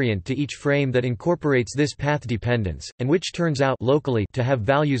invariant to each frame that incorporates this path dependence, and which turns out locally to have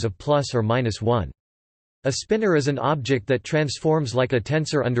values of plus or minus 1. A spinor is an object that transforms like a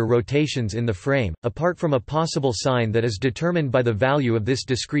tensor under rotations in the frame, apart from a possible sign that is determined by the value of this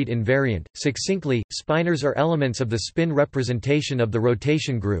discrete invariant. Succinctly, spinors are elements of the spin representation of the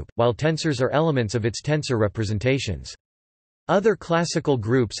rotation group, while tensors are elements of its tensor representations. Other classical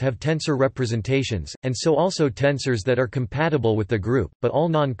groups have tensor representations, and so also tensors that are compatible with the group, but all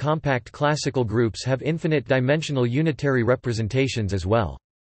non-compact classical groups have infinite-dimensional unitary representations as well.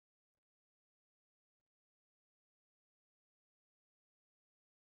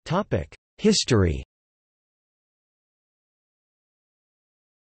 History.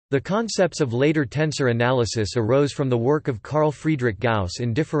 The concepts of later tensor analysis arose from the work of Carl Friedrich Gauss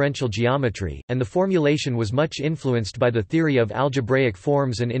in differential geometry, and the formulation was much influenced by the theory of algebraic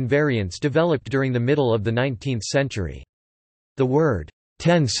forms and invariants developed during the middle of the 19th century. The word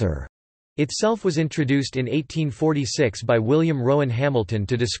tensor itself was introduced in 1846 by William Rowan Hamilton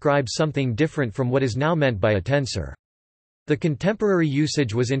to describe something different from what is now meant by a tensor. The contemporary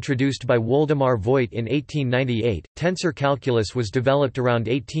usage was introduced by Woldemar Voigt in 1898. Tensor calculus was developed around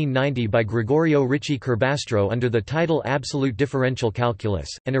 1890 by Gregorio Ricci Curbastro under the title Absolute Differential Calculus,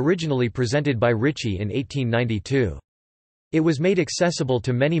 and originally presented by Ricci in 1892. It was made accessible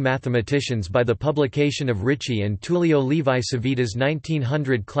to many mathematicians by the publication of Ricci and Tullio Levi Civita's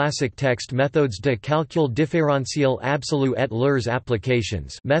 1900 classic text Méthodes de calcul différentiel absolu et leurs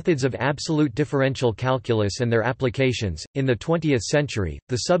applications, Methods of Absolute Differential Calculus and Their Applications. In the 20th century,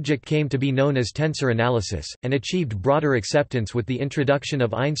 the subject came to be known as tensor analysis, and achieved broader acceptance with the introduction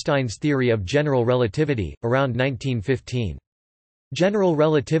of Einstein's theory of general relativity, around 1915. General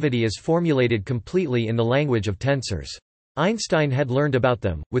relativity is formulated completely in the language of tensors. Einstein had learned about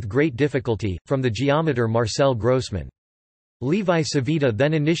them, with great difficulty, from the geometer Marcel Grossmann. Levi Civita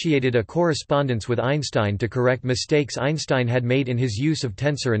then initiated a correspondence with Einstein to correct mistakes Einstein had made in his use of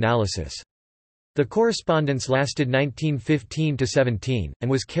tensor analysis. The correspondence lasted 1915–17, and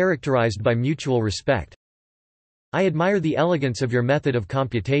was characterized by mutual respect. I admire the elegance of your method of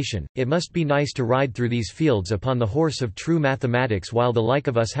computation. It must be nice to ride through these fields upon the horse of true mathematics while the like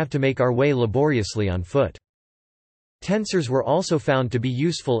of us have to make our way laboriously on foot. Tensors were also found to be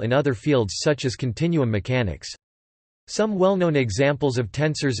useful in other fields such as continuum mechanics. Some well-known examples of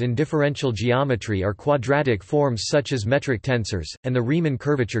tensors in differential geometry are quadratic forms such as metric tensors, and the Riemann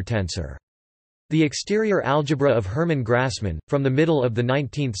curvature tensor. The exterior algebra of Hermann Grassmann, from the middle of the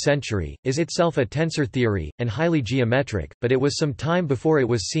 19th century, is itself a tensor theory, and highly geometric, but it was some time before it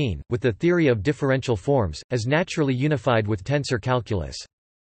was seen, with the theory of differential forms, as naturally unified with tensor calculus.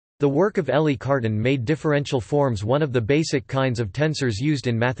 The work of Élie Cartan made differential forms one of the basic kinds of tensors used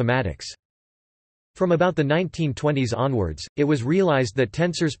in mathematics. From about the 1920s onwards, it was realized that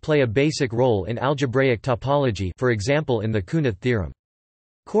tensors play a basic role in algebraic topology, for example in the Kunath theorem.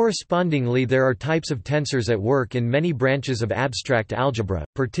 Correspondingly, there are types of tensors at work in many branches of abstract algebra,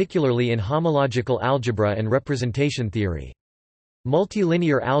 particularly in homological algebra and representation theory.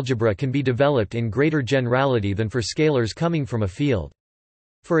 Multilinear algebra can be developed in greater generality than for scalars coming from a field.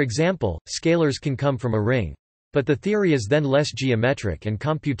 For example, scalars can come from a ring. But the theory is then less geometric and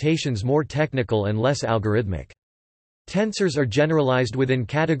computations more technical and less algorithmic. Tensors are generalized within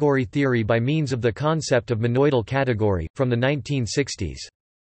category theory by means of the concept of monoidal category, from the 1960s.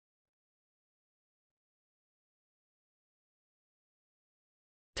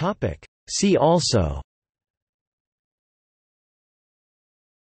 See also: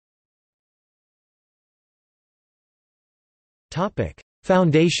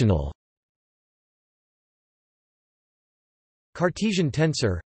 Foundational, Cartesian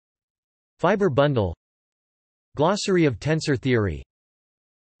tensor, Fiber bundle, Glossary of tensor theory,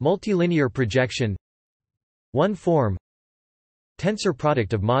 Multilinear projection, One form, Tensor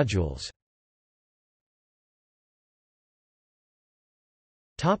product of modules.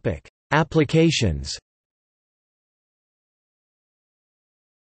 Applications.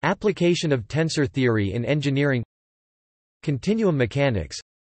 Application of tensor theory in engineering, Continuum mechanics,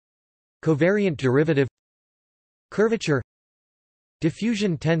 Covariant derivative, Curvature,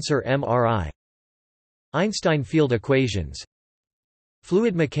 Diffusion tensor MRI, Einstein field equations,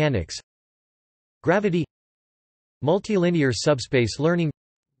 Fluid mechanics, Gravity, Multilinear subspace learning,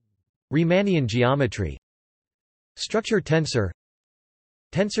 Riemannian geometry, Structure tensor,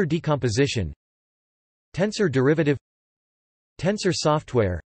 Tensor decomposition, Tensor derivative, Tensor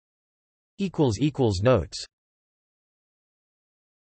software. Notes